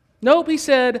 Nope, he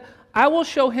said, I will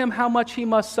show him how much he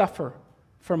must suffer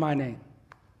for my name.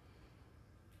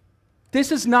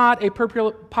 This is not a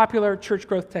popular church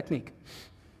growth technique,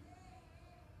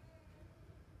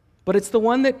 but it's the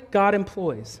one that God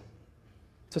employs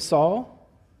to Saul,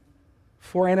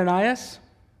 for Ananias,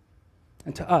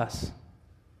 and to us.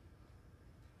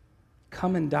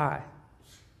 Come and die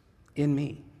in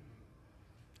me.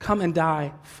 Come and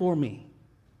die for me,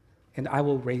 and I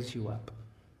will raise you up.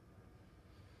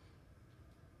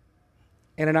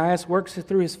 Ananias works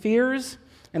through his fears,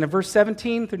 and in verse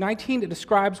 17 through 19, it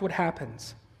describes what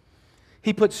happens.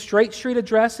 He puts Straight Street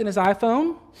address in his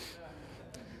iPhone,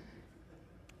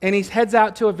 and he heads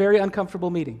out to a very uncomfortable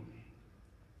meeting.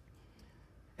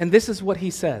 And this is what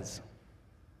he says.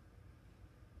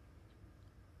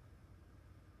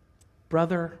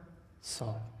 Brother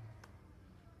Saul,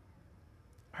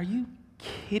 are you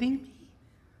kidding me?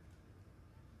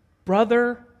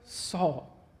 Brother Saul.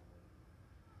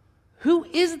 Who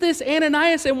is this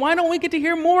Ananias, and why don't we get to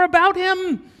hear more about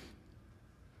him?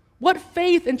 What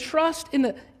faith and trust in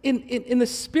the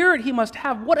Spirit he must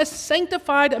have. What a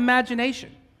sanctified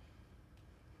imagination.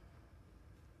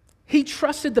 He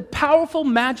trusted the powerful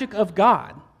magic of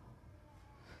God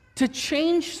to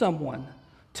change someone,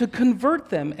 to convert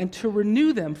them, and to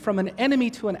renew them from an enemy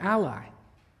to an ally.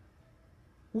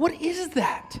 What is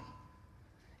that?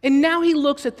 And now he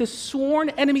looks at this sworn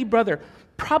enemy brother,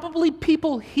 probably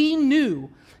people he knew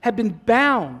had been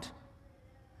bound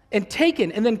and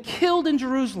taken and then killed in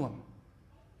Jerusalem.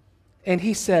 And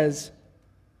he says,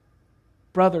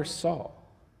 Brother Saul,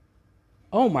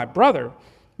 oh, my brother,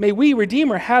 may we,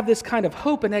 Redeemer, have this kind of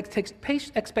hope and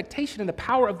expectation in the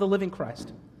power of the living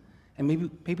Christ. And maybe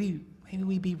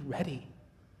we be ready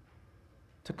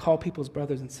to call people's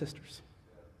brothers and sisters.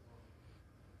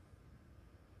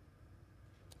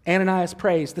 Ananias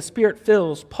prays, the Spirit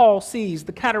fills, Paul sees,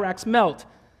 the cataracts melt.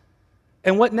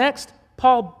 And what next?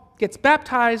 Paul gets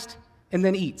baptized and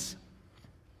then eats.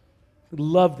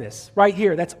 Love this. Right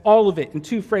here, that's all of it in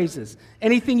 2 phrases.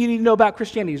 Anything you need to know about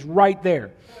Christianity is right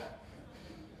there.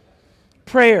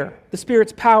 Prayer, the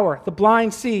Spirit's power, the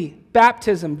blind see,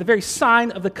 baptism, the very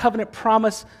sign of the covenant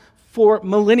promise for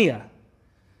millennia,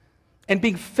 and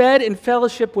being fed in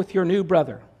fellowship with your new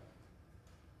brother.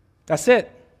 That's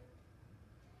it.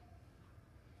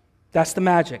 That's the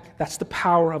magic. That's the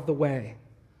power of the way.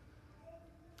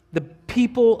 The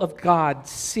people of God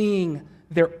seeing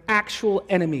their actual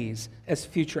enemies as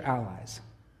future allies.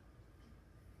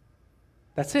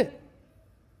 That's it.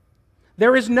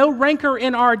 There is no rancor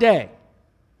in our day,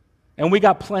 and we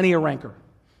got plenty of rancor.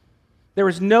 There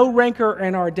is no rancor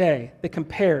in our day that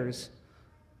compares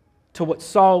to what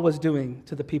Saul was doing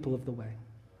to the people of the way.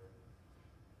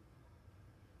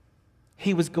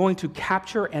 He was going to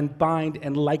capture and bind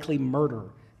and likely murder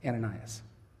Ananias.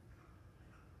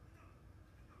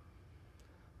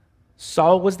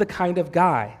 Saul was the kind of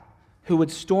guy who would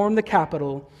storm the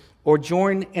Capitol or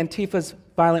join Antifa's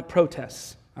violent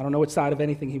protests. I don't know which side of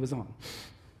anything he was on.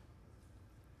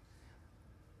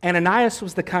 Ananias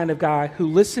was the kind of guy who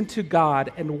listened to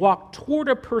God and walked toward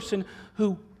a person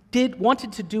who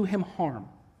wanted to do him harm,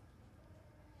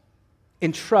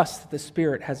 and trust that the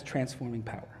Spirit has transforming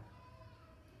power.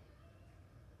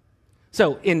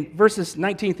 So in verses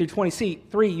 19 through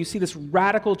 23, you see this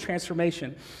radical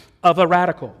transformation of a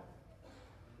radical.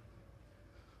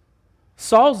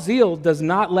 Saul's zeal does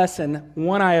not lessen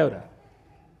one iota.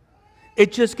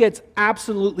 It just gets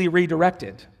absolutely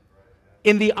redirected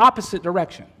in the opposite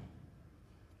direction.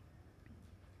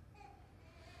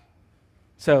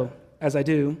 So, as I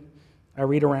do, I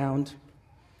read around,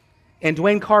 and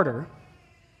Dwayne Carter,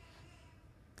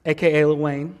 a.k.a. Lil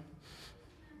Wayne,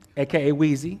 a.k.a.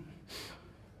 Wheezy,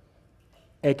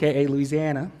 a.k.a.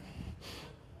 Louisiana,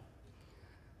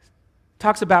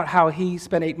 talks about how he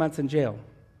spent 8 months in jail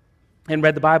and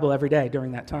read the Bible every day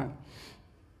during that time.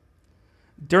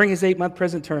 During his 8-month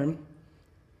prison term,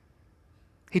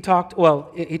 he talked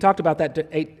about that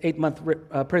eight-month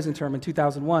prison term in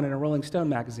 2001 in a Rolling Stone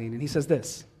magazine, and he says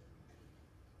this: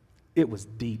 "It was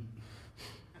deep.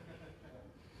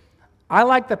 I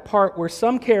like the part where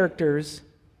some characters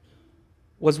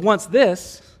was once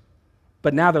this,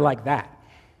 but now they're like that.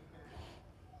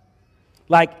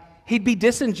 Like, he'd be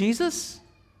dissing Jesus,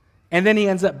 and then he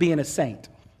ends up being a saint.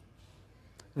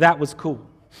 That was cool."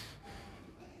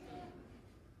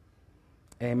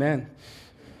 Amen.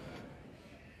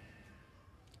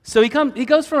 So he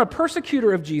goes from a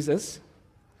persecutor of Jesus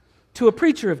to a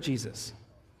preacher of Jesus.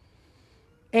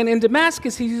 And in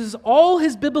Damascus, he uses all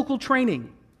his biblical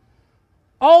training,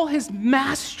 all his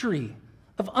mastery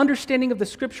of understanding of the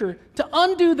Scripture to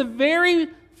undo the very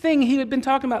thing he had been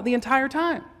talking about the entire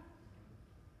time.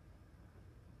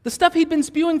 The stuff he'd been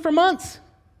spewing for months.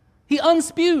 He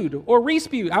unspewed or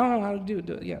respewed. I don't know how to do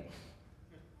it. Yeah.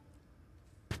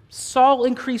 Saul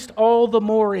increased all the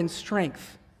more in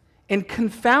strength and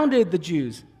confounded the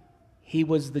Jews. He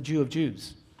was the Jew of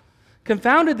Jews.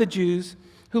 Confounded the Jews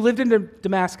who lived in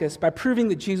Damascus by proving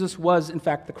that Jesus was, in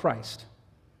fact, the Christ.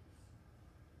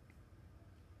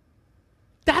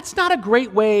 That's not a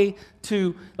great way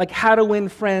to, like, how to win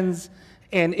friends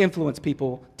and influence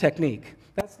people technique.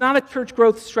 That's not a church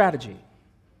growth strategy,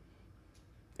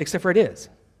 except for it is.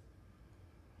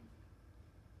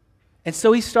 And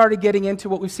so he started getting into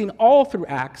what we've seen all through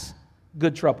Acts,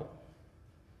 good trouble.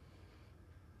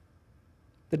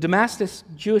 The Damascus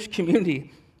Jewish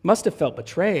community must have felt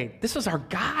betrayed. This was our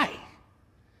guy.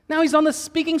 Now he's on the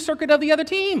speaking circuit of the other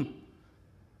team.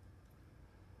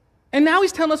 And now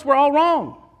he's telling us we're all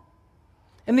wrong.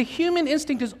 And the human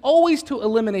instinct is always to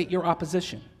eliminate your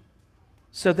opposition.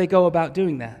 So they go about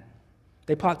doing that.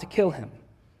 They plot to kill him.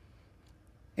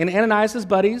 And Ananias'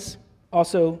 buddies,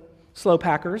 also slow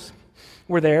packers,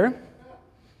 were there.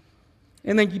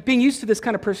 And then, being used to this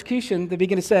kind of persecution, they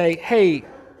begin to say, hey,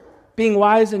 being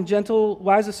wise and gentle,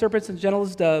 wise as serpents and gentle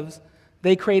as doves,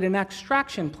 they create an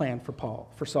extraction plan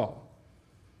for Saul.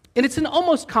 And it's an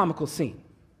almost comical scene.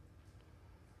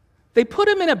 They put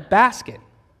him in a basket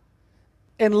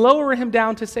and lower him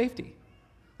down to safety.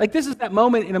 Like, this is that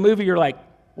moment in a movie you're like,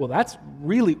 well, that's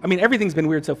really, I mean, everything's been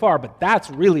weird so far, but that's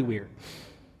really weird.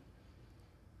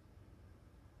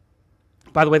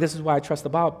 By the way, this is why I trust the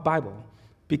Bible,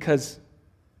 because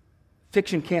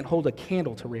fiction can't hold a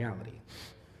candle to reality.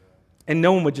 And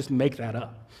no one would just make that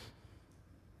up.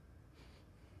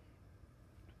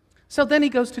 So then he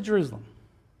goes to Jerusalem,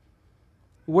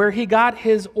 where he got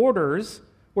his orders,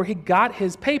 where he got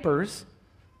his papers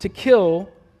to kill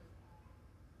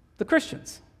the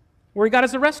Christians, where he got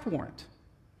his arrest warrant.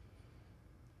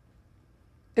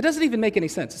 It doesn't even make any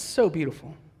sense. It's so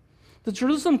beautiful. The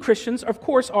Jerusalem Christians, of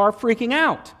course, are freaking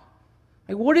out.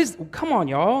 Like, come on,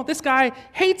 y'all. This guy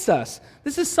hates us.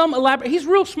 This is some elaborate, he's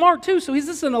real smart too, so is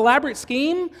this an elaborate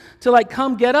scheme to, like,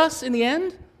 come get us in the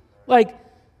end? Like,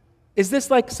 is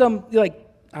this like some, like,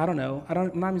 I don't know,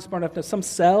 I'm not even smart enough to know, some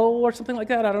cell or something like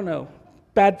that? I don't know.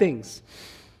 Bad things.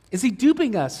 Is he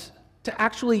duping us to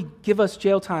actually give us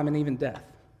jail time and even death?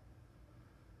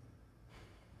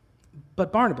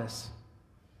 But Barnabas,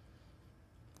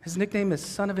 his nickname is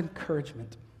Son of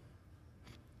Encouragement.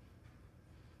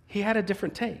 He had a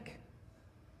different take.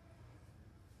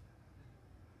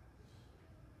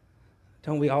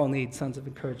 Don't we all need sons of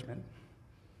encouragement?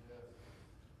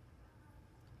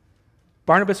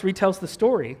 Barnabas retells the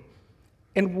story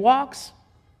and walks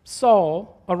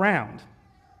Saul around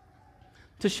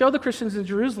to show the Christians in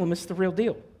Jerusalem it's the real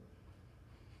deal.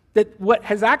 That what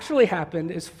has actually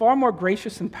happened is far more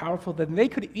gracious and powerful than they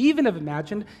could even have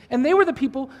imagined, and they were the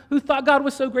people who thought God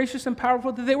was so gracious and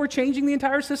powerful that they were changing the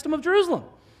entire system of Jerusalem.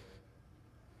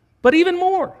 But even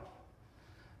more,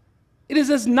 it is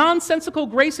as nonsensical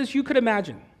grace as you could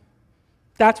imagine.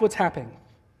 That's what's happening.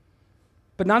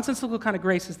 But nonsensical kind of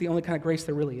grace is the only kind of grace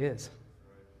there really is.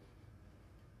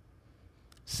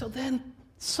 So then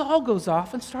Saul goes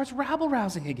off and starts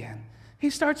rabble-rousing again. He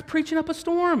starts preaching up a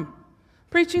storm,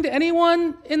 preaching to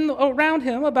anyone around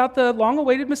him about the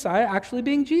long-awaited Messiah actually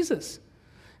being Jesus.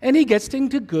 And he gets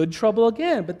into good trouble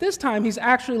again. But this time, he's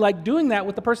actually like doing that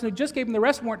with the person who just gave him the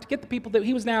arrest warrant to get the people that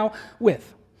he was now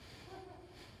with.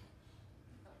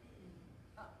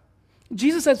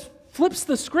 Jesus flips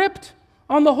the script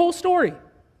on the whole story.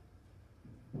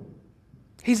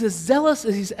 He's as zealous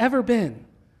as he's ever been.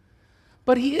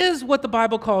 But he is what the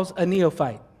Bible calls a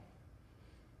neophyte.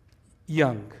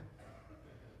 Young.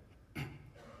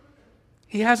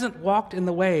 He hasn't walked in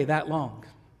the way that long.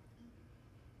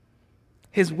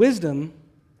 His wisdom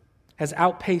has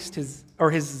outpaced his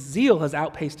zeal has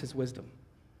outpaced his wisdom.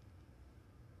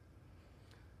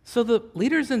 So the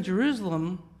leaders in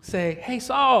Jerusalem say, hey,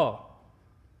 Saul,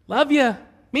 love you,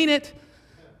 mean it.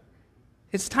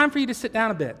 It's time for you to sit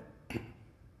down a bit.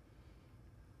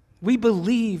 We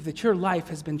believe that your life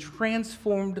has been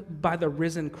transformed by the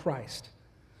risen Christ.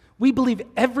 We believe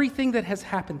everything that has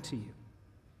happened to you.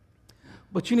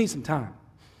 But you need some time.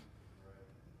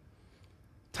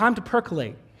 Time to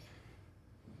percolate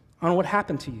on what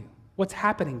happened to you, what's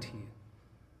happening to you.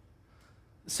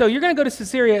 So you're going to go to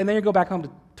Caesarea, and then you go back home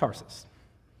to Tarsus.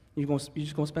 You're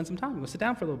just going to spend some time. You're going to sit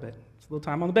down for a little bit. It's a little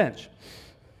time on the bench.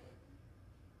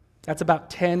 That's about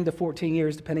 10 to 14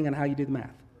 years, depending on how you do the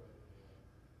math.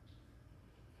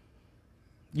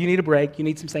 You need a break. You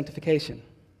need some sanctification.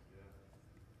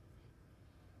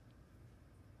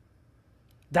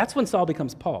 That's when Saul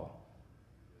becomes Paul.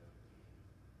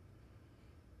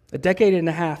 A decade and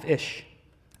a half-ish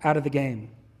out of the game.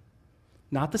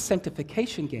 Not the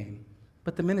sanctification game,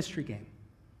 but the ministry game.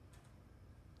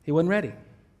 He wasn't ready.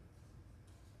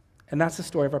 And that's the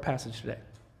story of our passage today.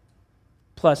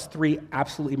 Plus 3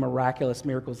 absolutely miraculous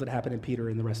miracles that happen in Peter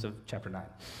in the rest of chapter 9.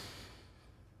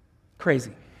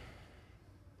 Crazy.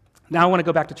 Now I want to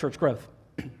go back to church growth.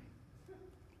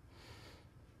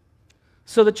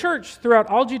 So the church throughout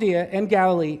all Judea and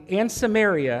Galilee and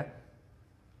Samaria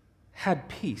had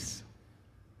peace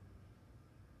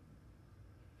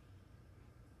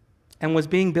and was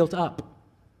being built up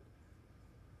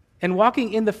and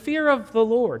walking in the fear of the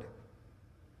Lord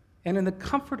and in the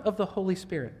comfort of the Holy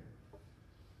Spirit.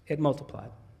 It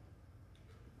multiplied.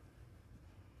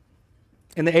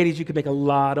 In the 80s, you could make a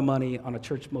lot of money on a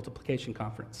church multiplication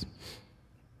conference.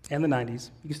 And the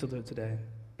 90s. You can still do it today.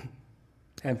 I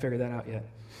haven't figured that out yet.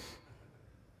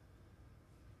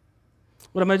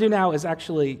 What I'm going to do now is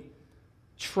actually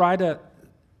try to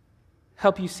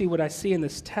help you see what I see in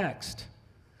this text.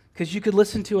 Because you could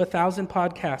listen to 1,000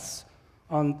 podcasts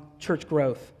on church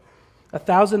growth,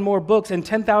 1,000 more books, and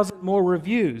 10,000 more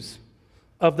reviews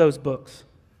of those books.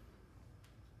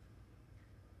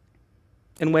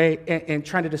 And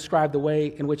trying to describe the way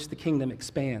in which the kingdom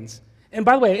expands. And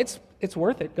by the way, it's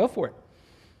worth it. Go for it.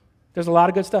 There's a lot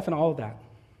of good stuff in all of that.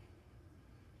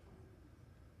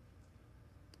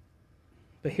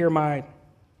 But here are my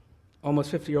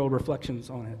almost 50-year-old reflections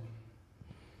on it.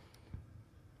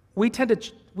 We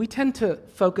tend to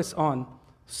focus on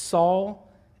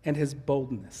Saul and his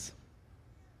boldness.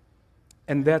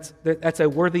 And that's a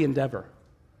worthy endeavor.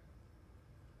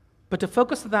 But to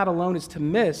focus on that alone is to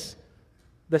miss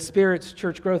the Spirit's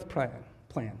church growth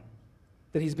plan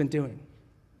that he's been doing.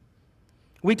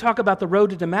 We talk about the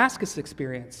road to Damascus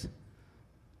experience,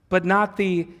 but not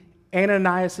the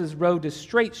Ananias' road to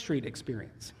Straight Street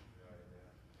experience,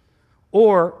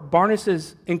 or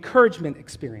Barnabas' encouragement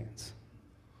experience,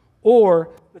 or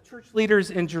the church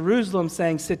leaders in Jerusalem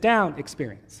saying, sit down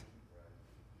experience.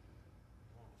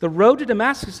 The road to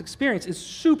Damascus experience is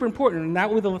super important, and that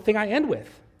will be the thing I end with.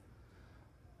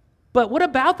 But what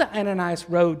about the Ananias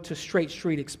road to Straight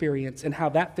Street experience and how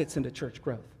that fits into church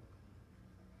growth?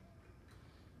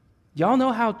 Y'all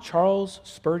know how Charles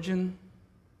Spurgeon,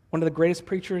 one of the greatest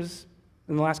preachers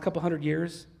in the last couple hundred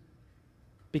years,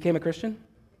 became a Christian?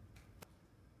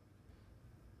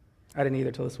 I didn't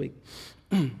either till this week.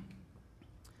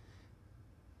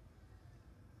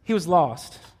 He was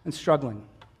lost and struggling.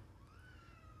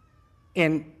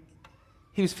 And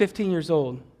he was 15 years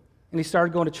old, and he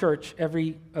started going to church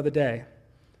every other day.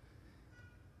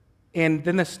 And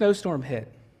then the snowstorm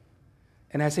hit.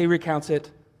 And as he recounts it,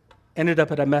 ended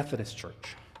up at a Methodist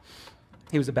church.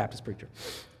 He was a Baptist preacher,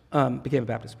 became a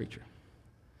Baptist preacher.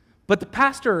 But the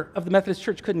pastor of the Methodist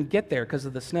church couldn't get there because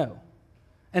of the snow.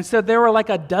 And so there were like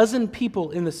a dozen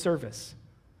people in the service.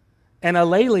 And a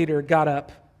lay leader got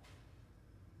up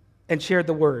and shared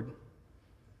the word.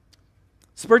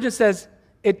 Spurgeon says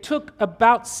it took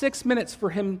about 6 minutes for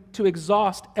him to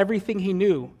exhaust everything he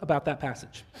knew about that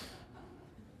passage.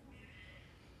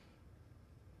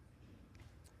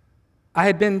 I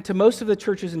had been to most of the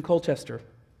churches in Colchester,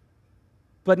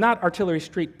 but not Artillery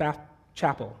Street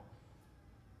Chapel.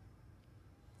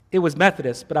 It was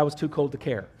Methodist, but I was too cold to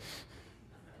care.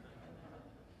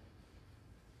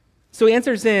 So he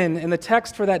enters in, and the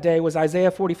text for that day was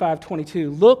Isaiah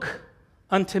 45:22. Look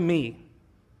unto me,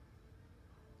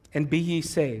 and be ye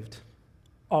saved,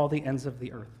 all the ends of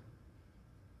the earth.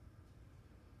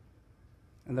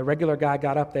 And the regular guy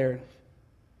got up there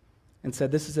and said,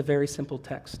 this is a very simple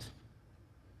text.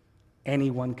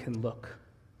 Anyone can look.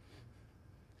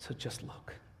 So just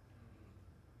look.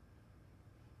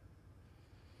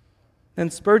 Then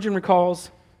Spurgeon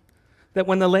recalls that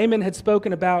when the layman had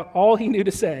spoken about all he knew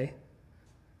to say,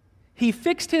 he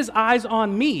fixed his eyes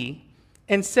on me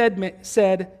and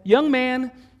said, "Young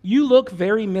man, you look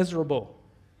very miserable.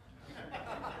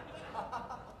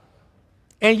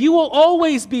 And you will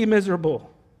always be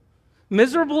miserable.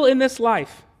 Miserable in this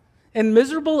life and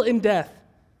miserable in death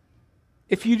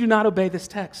if you do not obey this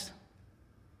text.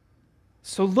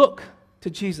 So look to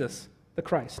Jesus, the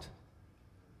Christ."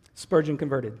 Spurgeon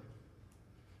converted.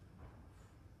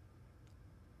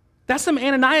 That's some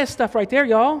Ananias stuff right there,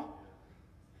 y'all.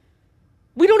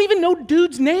 We don't even know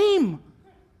dude's name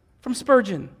from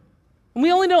Spurgeon. And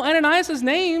we only know Ananias'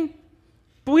 name,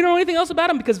 but we don't know anything else about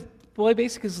him because, well,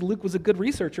 basically Luke was a good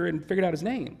researcher and figured out his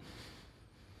name.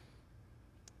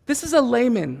 This is a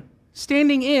layman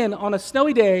standing in on a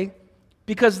snowy day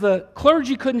because the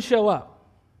clergy couldn't show up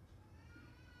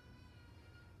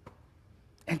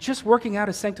and just working out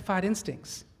his sanctified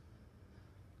instincts.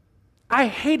 I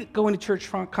hate going to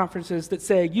church conferences that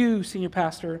say, you, senior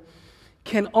pastor,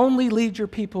 can only lead your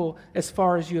people as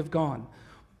far as you have gone.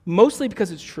 Mostly because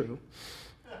it's true,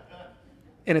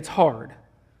 and it's hard.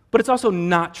 But it's also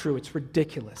not true. It's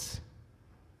ridiculous.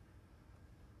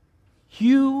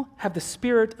 You have the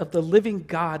Spirit of the living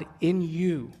God in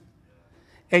you.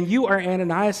 And you are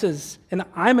Ananias's, and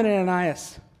I'm an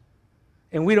Ananias.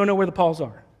 And we don't know where the Pauls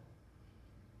are.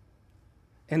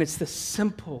 And it's the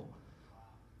simple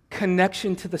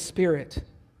connection to the Spirit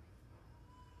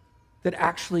that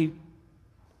actually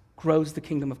grows the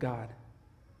kingdom of God.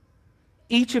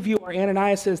 Each of you are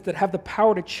Ananiases that have the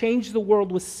power to change the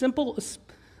world with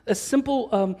a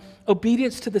simple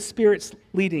obedience to the Spirit's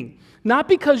leading. Not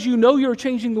because you know you're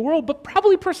changing the world, but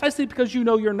probably precisely because you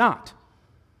know you're not.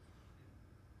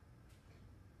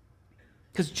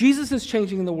 Because Jesus is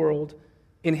changing the world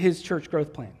in his church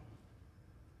growth plan.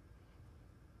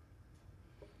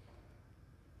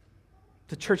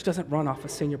 The church doesn't run off a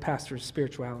senior pastor's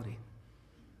spirituality.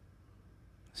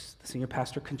 The senior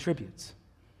pastor contributes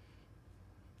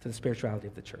to the spirituality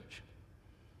of the church.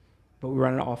 But we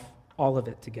run off all of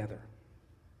it together.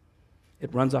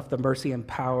 It runs off the mercy and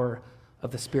power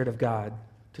of the Spirit of God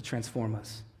to transform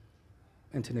us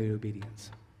into new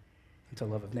obedience, into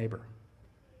love of neighbor.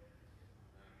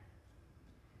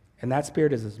 And that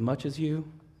Spirit is as much as you.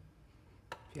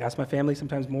 If you ask my family,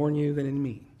 sometimes more in you than in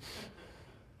me.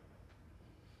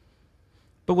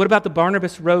 But what about the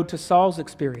Barnabas Road to Saul's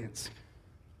experience?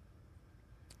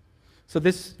 So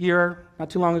this year, not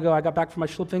too long ago, I got back from my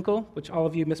Schlupfwinkel, which all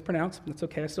of you mispronounce. That's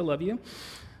okay, I still love you.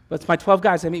 But it's my 12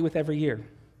 guys I meet with every year.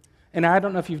 And I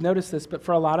don't know if you've noticed this, but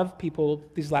for a lot of people,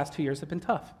 these last 2 years have been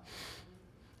tough.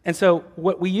 And so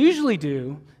what we usually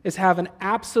do is have an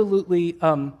absolutely,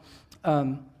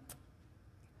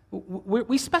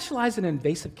 we specialize in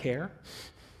invasive care,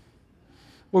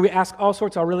 where we ask all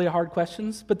sorts of really hard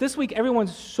questions. But this week,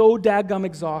 everyone's so dadgum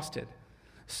exhausted,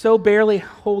 so barely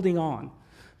holding on,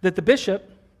 that the bishop,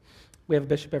 we have a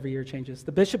bishop every year, changes,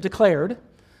 the bishop declared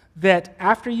that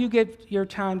after you get your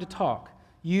time to talk,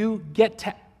 you get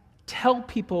to tell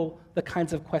people the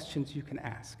kinds of questions you can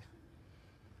ask.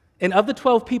 And of the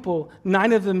 12 people,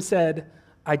 9 of them said,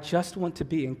 I just want to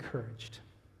be encouraged.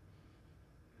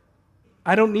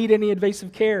 I don't need any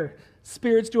invasive care.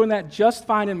 Spirit's doing that just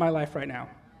fine in my life right now.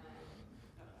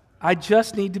 I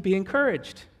just need to be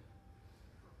encouraged.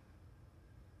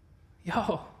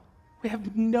 Yo, we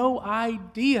have no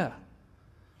idea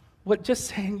what just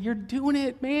saying, you're doing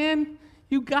it, man.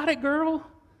 You got it, girl,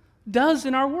 does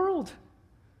in our world.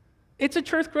 It's a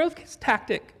church growth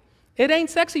tactic. It ain't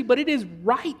sexy, but it is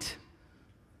right.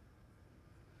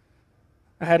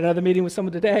 I had another meeting with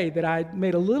someone today that I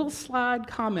made a little slide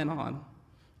comment on.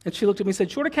 And she looked at me and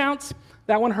said, short accounts,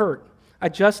 that one hurt. I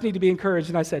just need to be encouraged.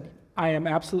 And I said, I am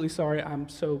absolutely sorry. I'm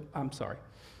sorry.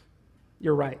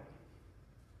 You're right.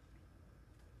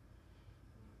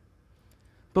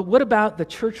 But what about the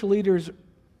church leaders'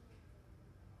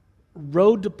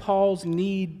 road to Paul's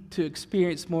need to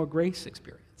experience more grace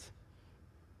experience?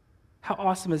 How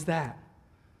awesome is that?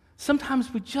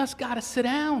 Sometimes we just got to sit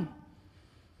down.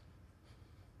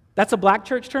 That's a black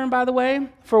church term, by the way,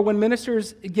 for when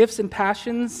ministers' gifts and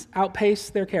passions outpace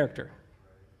their character.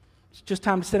 It's just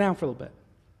time to sit down for a little bit.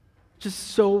 Just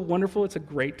so wonderful. It's a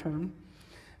great term.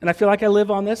 And I feel like I live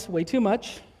on this way too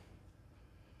much.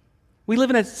 We live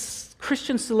in a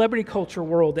Christian celebrity culture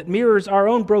world that mirrors our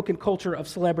own broken culture of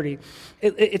celebrity.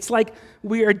 It's like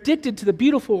we are addicted to the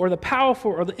beautiful or the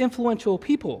powerful or the influential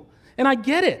people. And I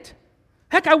get it.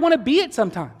 Heck, I want to be it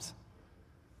sometimes.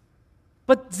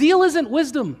 But zeal isn't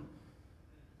wisdom.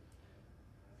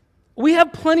 We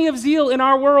have plenty of zeal in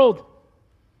our world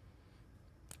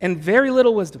and very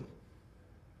little wisdom.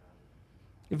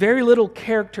 Very little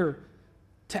character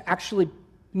to actually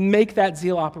make that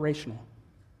zeal operational.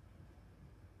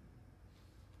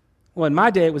 Well, in my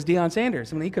day, it was Deion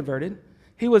Sanders when he converted.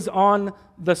 He was on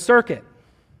the circuit.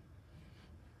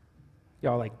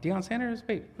 Y'all like, Deion Sanders?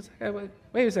 Wait, what's that guy?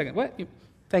 Wait a second. What?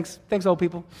 Thanks, old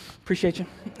people. Appreciate you.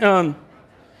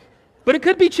 But it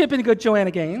could be Chip and good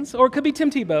Joanna Gaines, or it could be Tim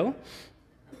Tebow.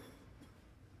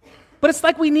 But it's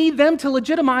like we need them to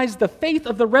legitimize the faith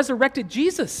of the resurrected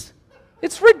Jesus.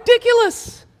 It's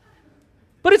ridiculous.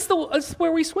 But it's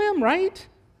where we swim, right?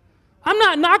 I'm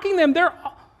not knocking them. They're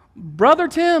Brother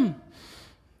Tim,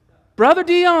 Brother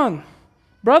Dion,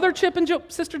 Brother Chip and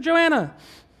Sister Joanna.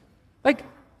 Like,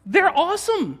 they're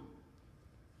awesome.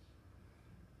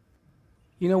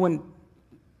 You know when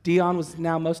Dion was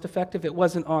now most effective? It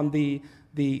wasn't on the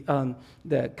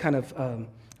kind of,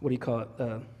 what do you call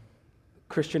it,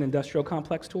 Christian Industrial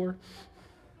Complex tour.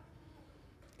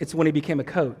 It's when he became a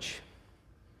coach.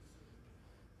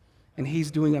 And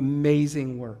he's doing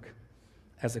amazing work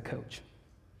as a coach.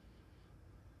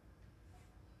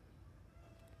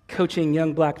 Coaching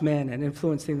young black men and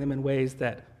influencing them in ways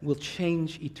that will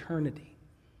change eternity.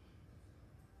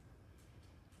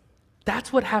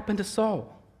 That's what happened to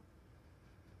Saul.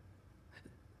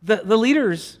 The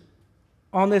leaders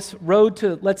on this road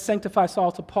to let's sanctify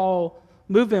Saul to Paul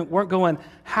movement weren't going,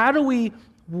 how do we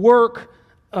work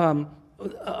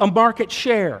a market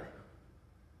share?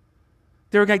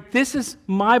 They're like, this is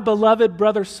my beloved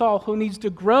brother Saul who needs to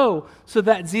grow so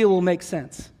that zeal will make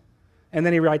sense. And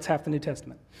then he writes half the New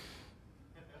Testament.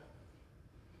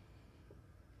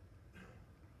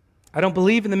 I don't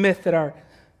believe in the myth that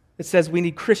says we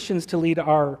need Christians to lead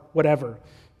our whatever.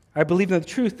 I believe in the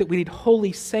truth that we need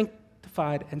holy,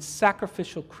 sanctified, and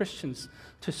sacrificial Christians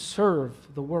to serve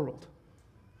the world.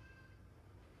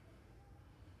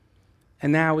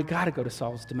 And now we got to go to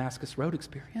Saul's Damascus Road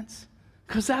experience,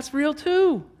 because that's real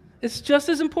too. It's just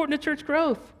as important to church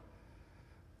growth.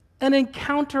 An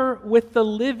encounter with the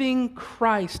living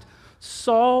Christ.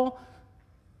 Saul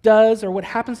does, or what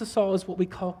happens to Saul is what we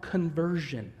call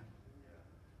conversion.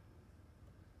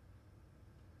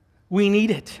 We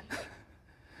need it.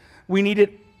 We need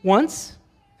it once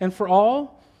and for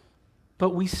all,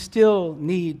 but we still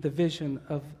need the vision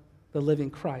of the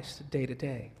living Christ day to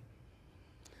day.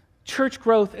 Church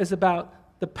growth is about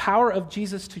the power of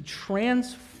Jesus to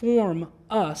transform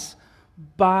us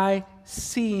by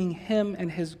seeing him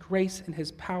and his grace and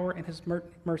his power and his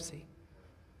mercy.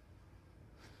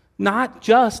 Not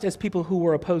just as people who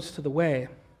were opposed to the way,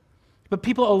 but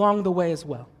people along the way as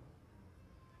well.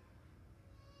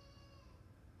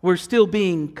 We're still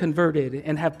being converted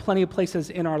and have plenty of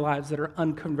places in our lives that are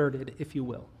unconverted, if you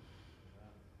will.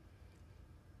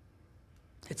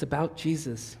 It's about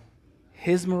Jesus,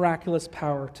 his miraculous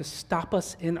power to stop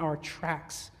us in our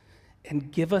tracks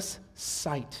and give us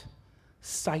sight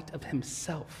of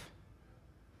himself.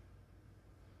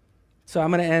 So I'm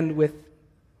going to end with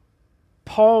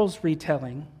Paul's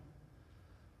retelling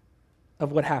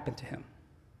of what happened to him,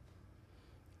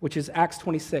 which is Acts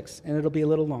 26, and it'll be a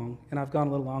little long, and I've gone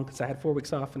a little long because I had 4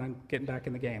 weeks off and I'm getting back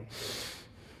in the game.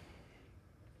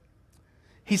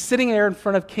 He's sitting there in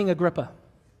front of King Agrippa.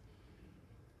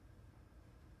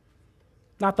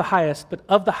 Not the highest, but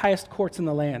of the highest courts in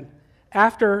the land.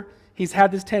 After he's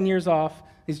had this 10 years off,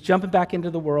 he's jumping back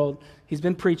into the world, he's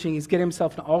been preaching, he's getting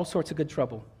himself in all sorts of good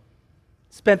trouble.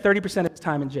 Spent 30% of his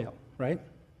time in jail, right?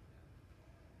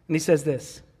 And he says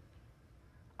this,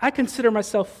 I consider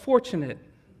myself fortunate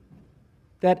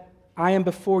that I am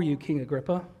before you, King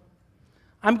Agrippa.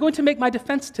 I'm going to make my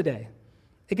defense today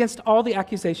against all the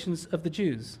accusations of the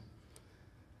Jews,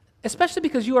 especially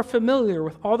because you are familiar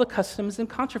with all the customs and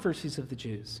controversies of the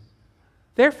Jews.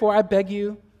 Therefore, I beg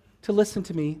you to listen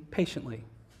to me patiently.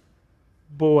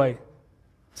 Boy,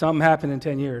 something happened in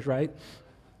 10 years, right?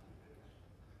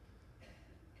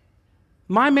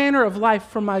 My manner of life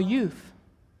from my youth,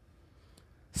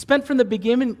 spent from the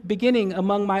beginning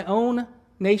among my own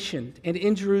nation and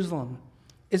in Jerusalem,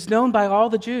 is known by all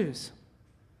the Jews.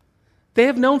 They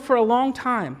have known for a long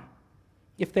time,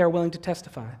 if they are willing to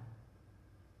testify,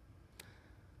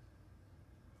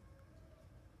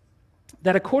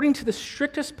 that according to the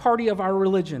strictest party of our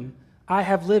religion, I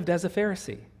have lived as a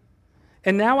Pharisee.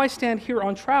 And now I stand here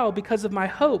on trial because of my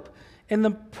hope and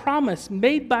the promise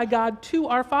made by God to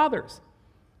our fathers.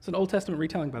 It's an Old Testament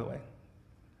retelling, by the way.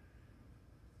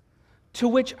 To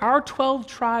which our 12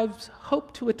 tribes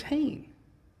hope to attain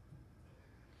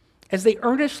as they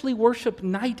earnestly worship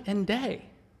night and day.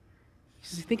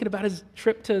 Is he thinking about his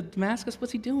trip to Damascus?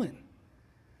 What's he doing?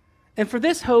 And for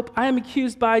this hope, I am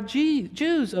accused by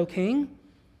Jews, O king.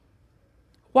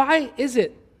 Why is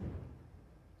it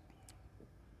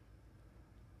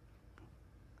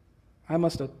I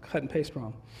must have cut and paste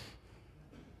wrong.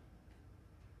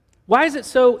 Why is it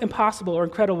so impossible or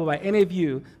incredible by any of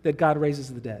you that God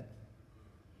raises the dead?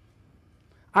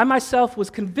 I myself was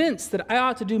convinced that I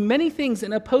ought to do many things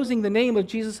in opposing the name of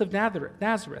Jesus of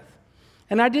Nazareth.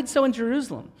 And I did so in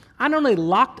Jerusalem. I not only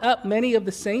locked up many of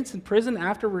the saints in prison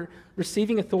after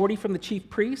receiving authority from the chief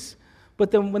priests,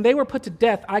 but then when they were put to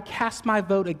death, I cast my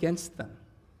vote against them.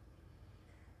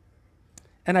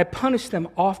 And I punished them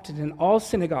often in all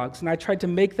synagogues, and I tried to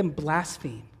make them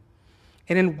blaspheme.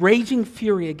 And in raging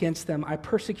fury against them, I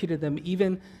persecuted them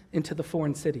even into the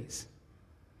foreign cities.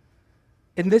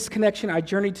 In this connection, I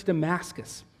journeyed to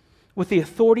Damascus with the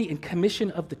authority and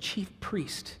commission of the chief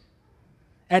priest.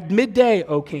 At midday,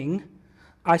 O king,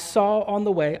 I saw on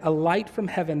the way a light from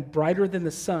heaven brighter than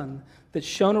the sun that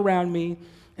shone around me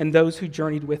and those who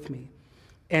journeyed with me.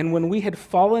 And when we had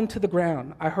fallen to the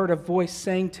ground, I heard a voice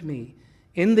saying to me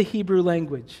in the Hebrew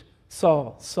language,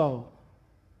 Saul, Saul,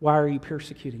 why are you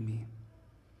persecuting me?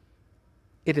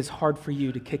 It is hard for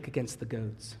you to kick against the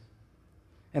goads.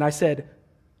 And I said,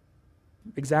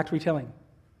 exact retelling,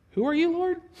 who are you,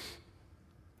 Lord?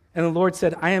 And the Lord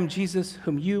said, I am Jesus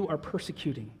whom you are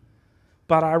persecuting.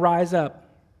 But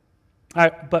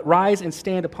rise and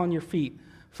stand upon your feet,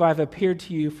 for I have appeared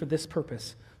to you for this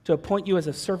purpose, to appoint you as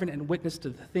a servant and witness to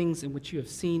the things in which you have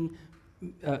seen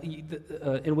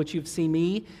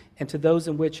me, and to those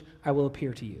in which I will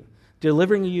appear to you,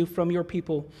 delivering you from your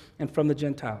people and from the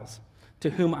Gentiles, to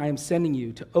whom I am sending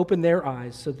you, to open their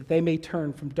eyes so that they may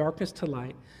turn from darkness to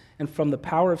light and from the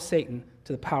power of Satan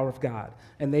to the power of God,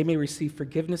 and they may receive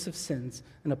forgiveness of sins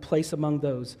and a place among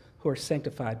those who are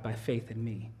sanctified by faith in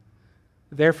me.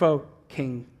 Therefore,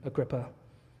 King Agrippa,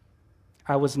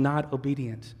 I was not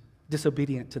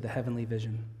disobedient to the heavenly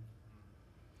vision,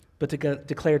 but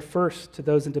declared first to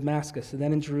those in Damascus and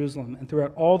then in Jerusalem and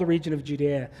throughout all the region of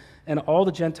Judea and all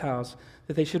the Gentiles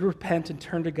that they should repent and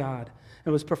turn to God,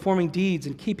 and was performing deeds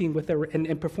in keeping with their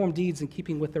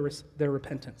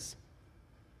repentance.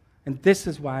 And this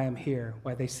is why I'm here,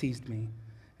 why they seized me,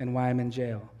 and why I'm in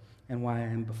jail, and why I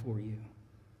am before you.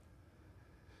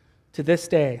 To this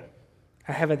day,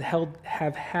 I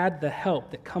have had the help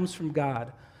that comes from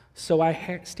God, so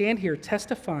I stand here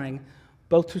testifying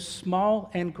both to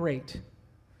small and great,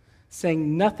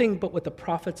 saying nothing but what the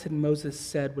prophets and Moses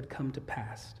said would come to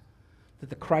pass,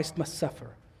 that the Christ must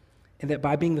suffer, and that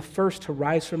by being the first to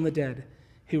rise from the dead,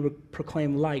 he would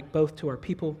proclaim light both to our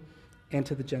people and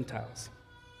to the Gentiles.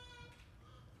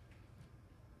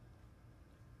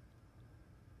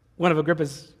 One of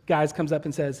Agrippa's guys comes up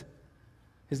and says,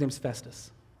 his name's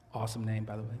Festus. Awesome name,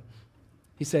 by the way.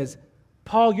 He says,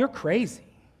 Paul, you're crazy.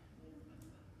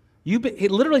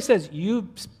 It literally says, you've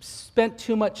spent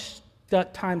too much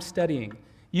time studying.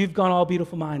 You've gone all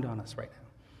beautiful mind on us right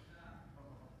now.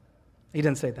 He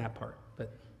didn't say that part,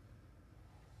 but.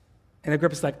 And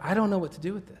Agrippa's like, I don't know what to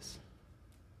do with this.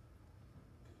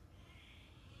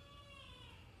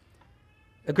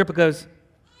 Agrippa goes,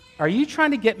 are you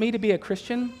trying to get me to be a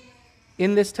Christian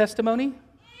in this testimony?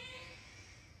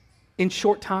 In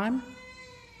short time?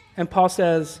 And Paul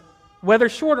says, whether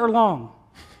short or long,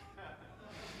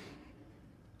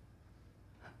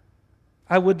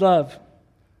 I would love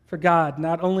for God,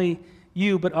 not only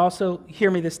you, but also,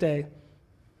 hear me this day,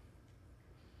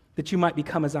 that you might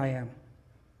become as I am,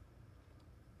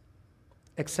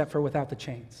 except for without the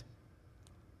chains.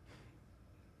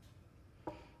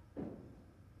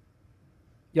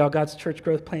 Y'all, God's church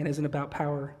growth plan isn't about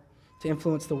power to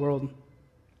influence the world.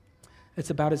 It's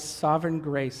about his sovereign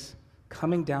grace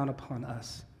coming down upon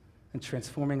us and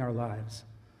transforming our lives,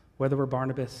 whether we're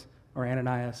Barnabas or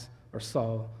Ananias or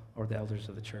Saul or the elders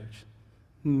of the church.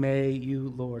 May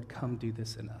you, Lord, come do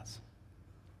this in us.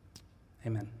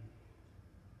 Amen.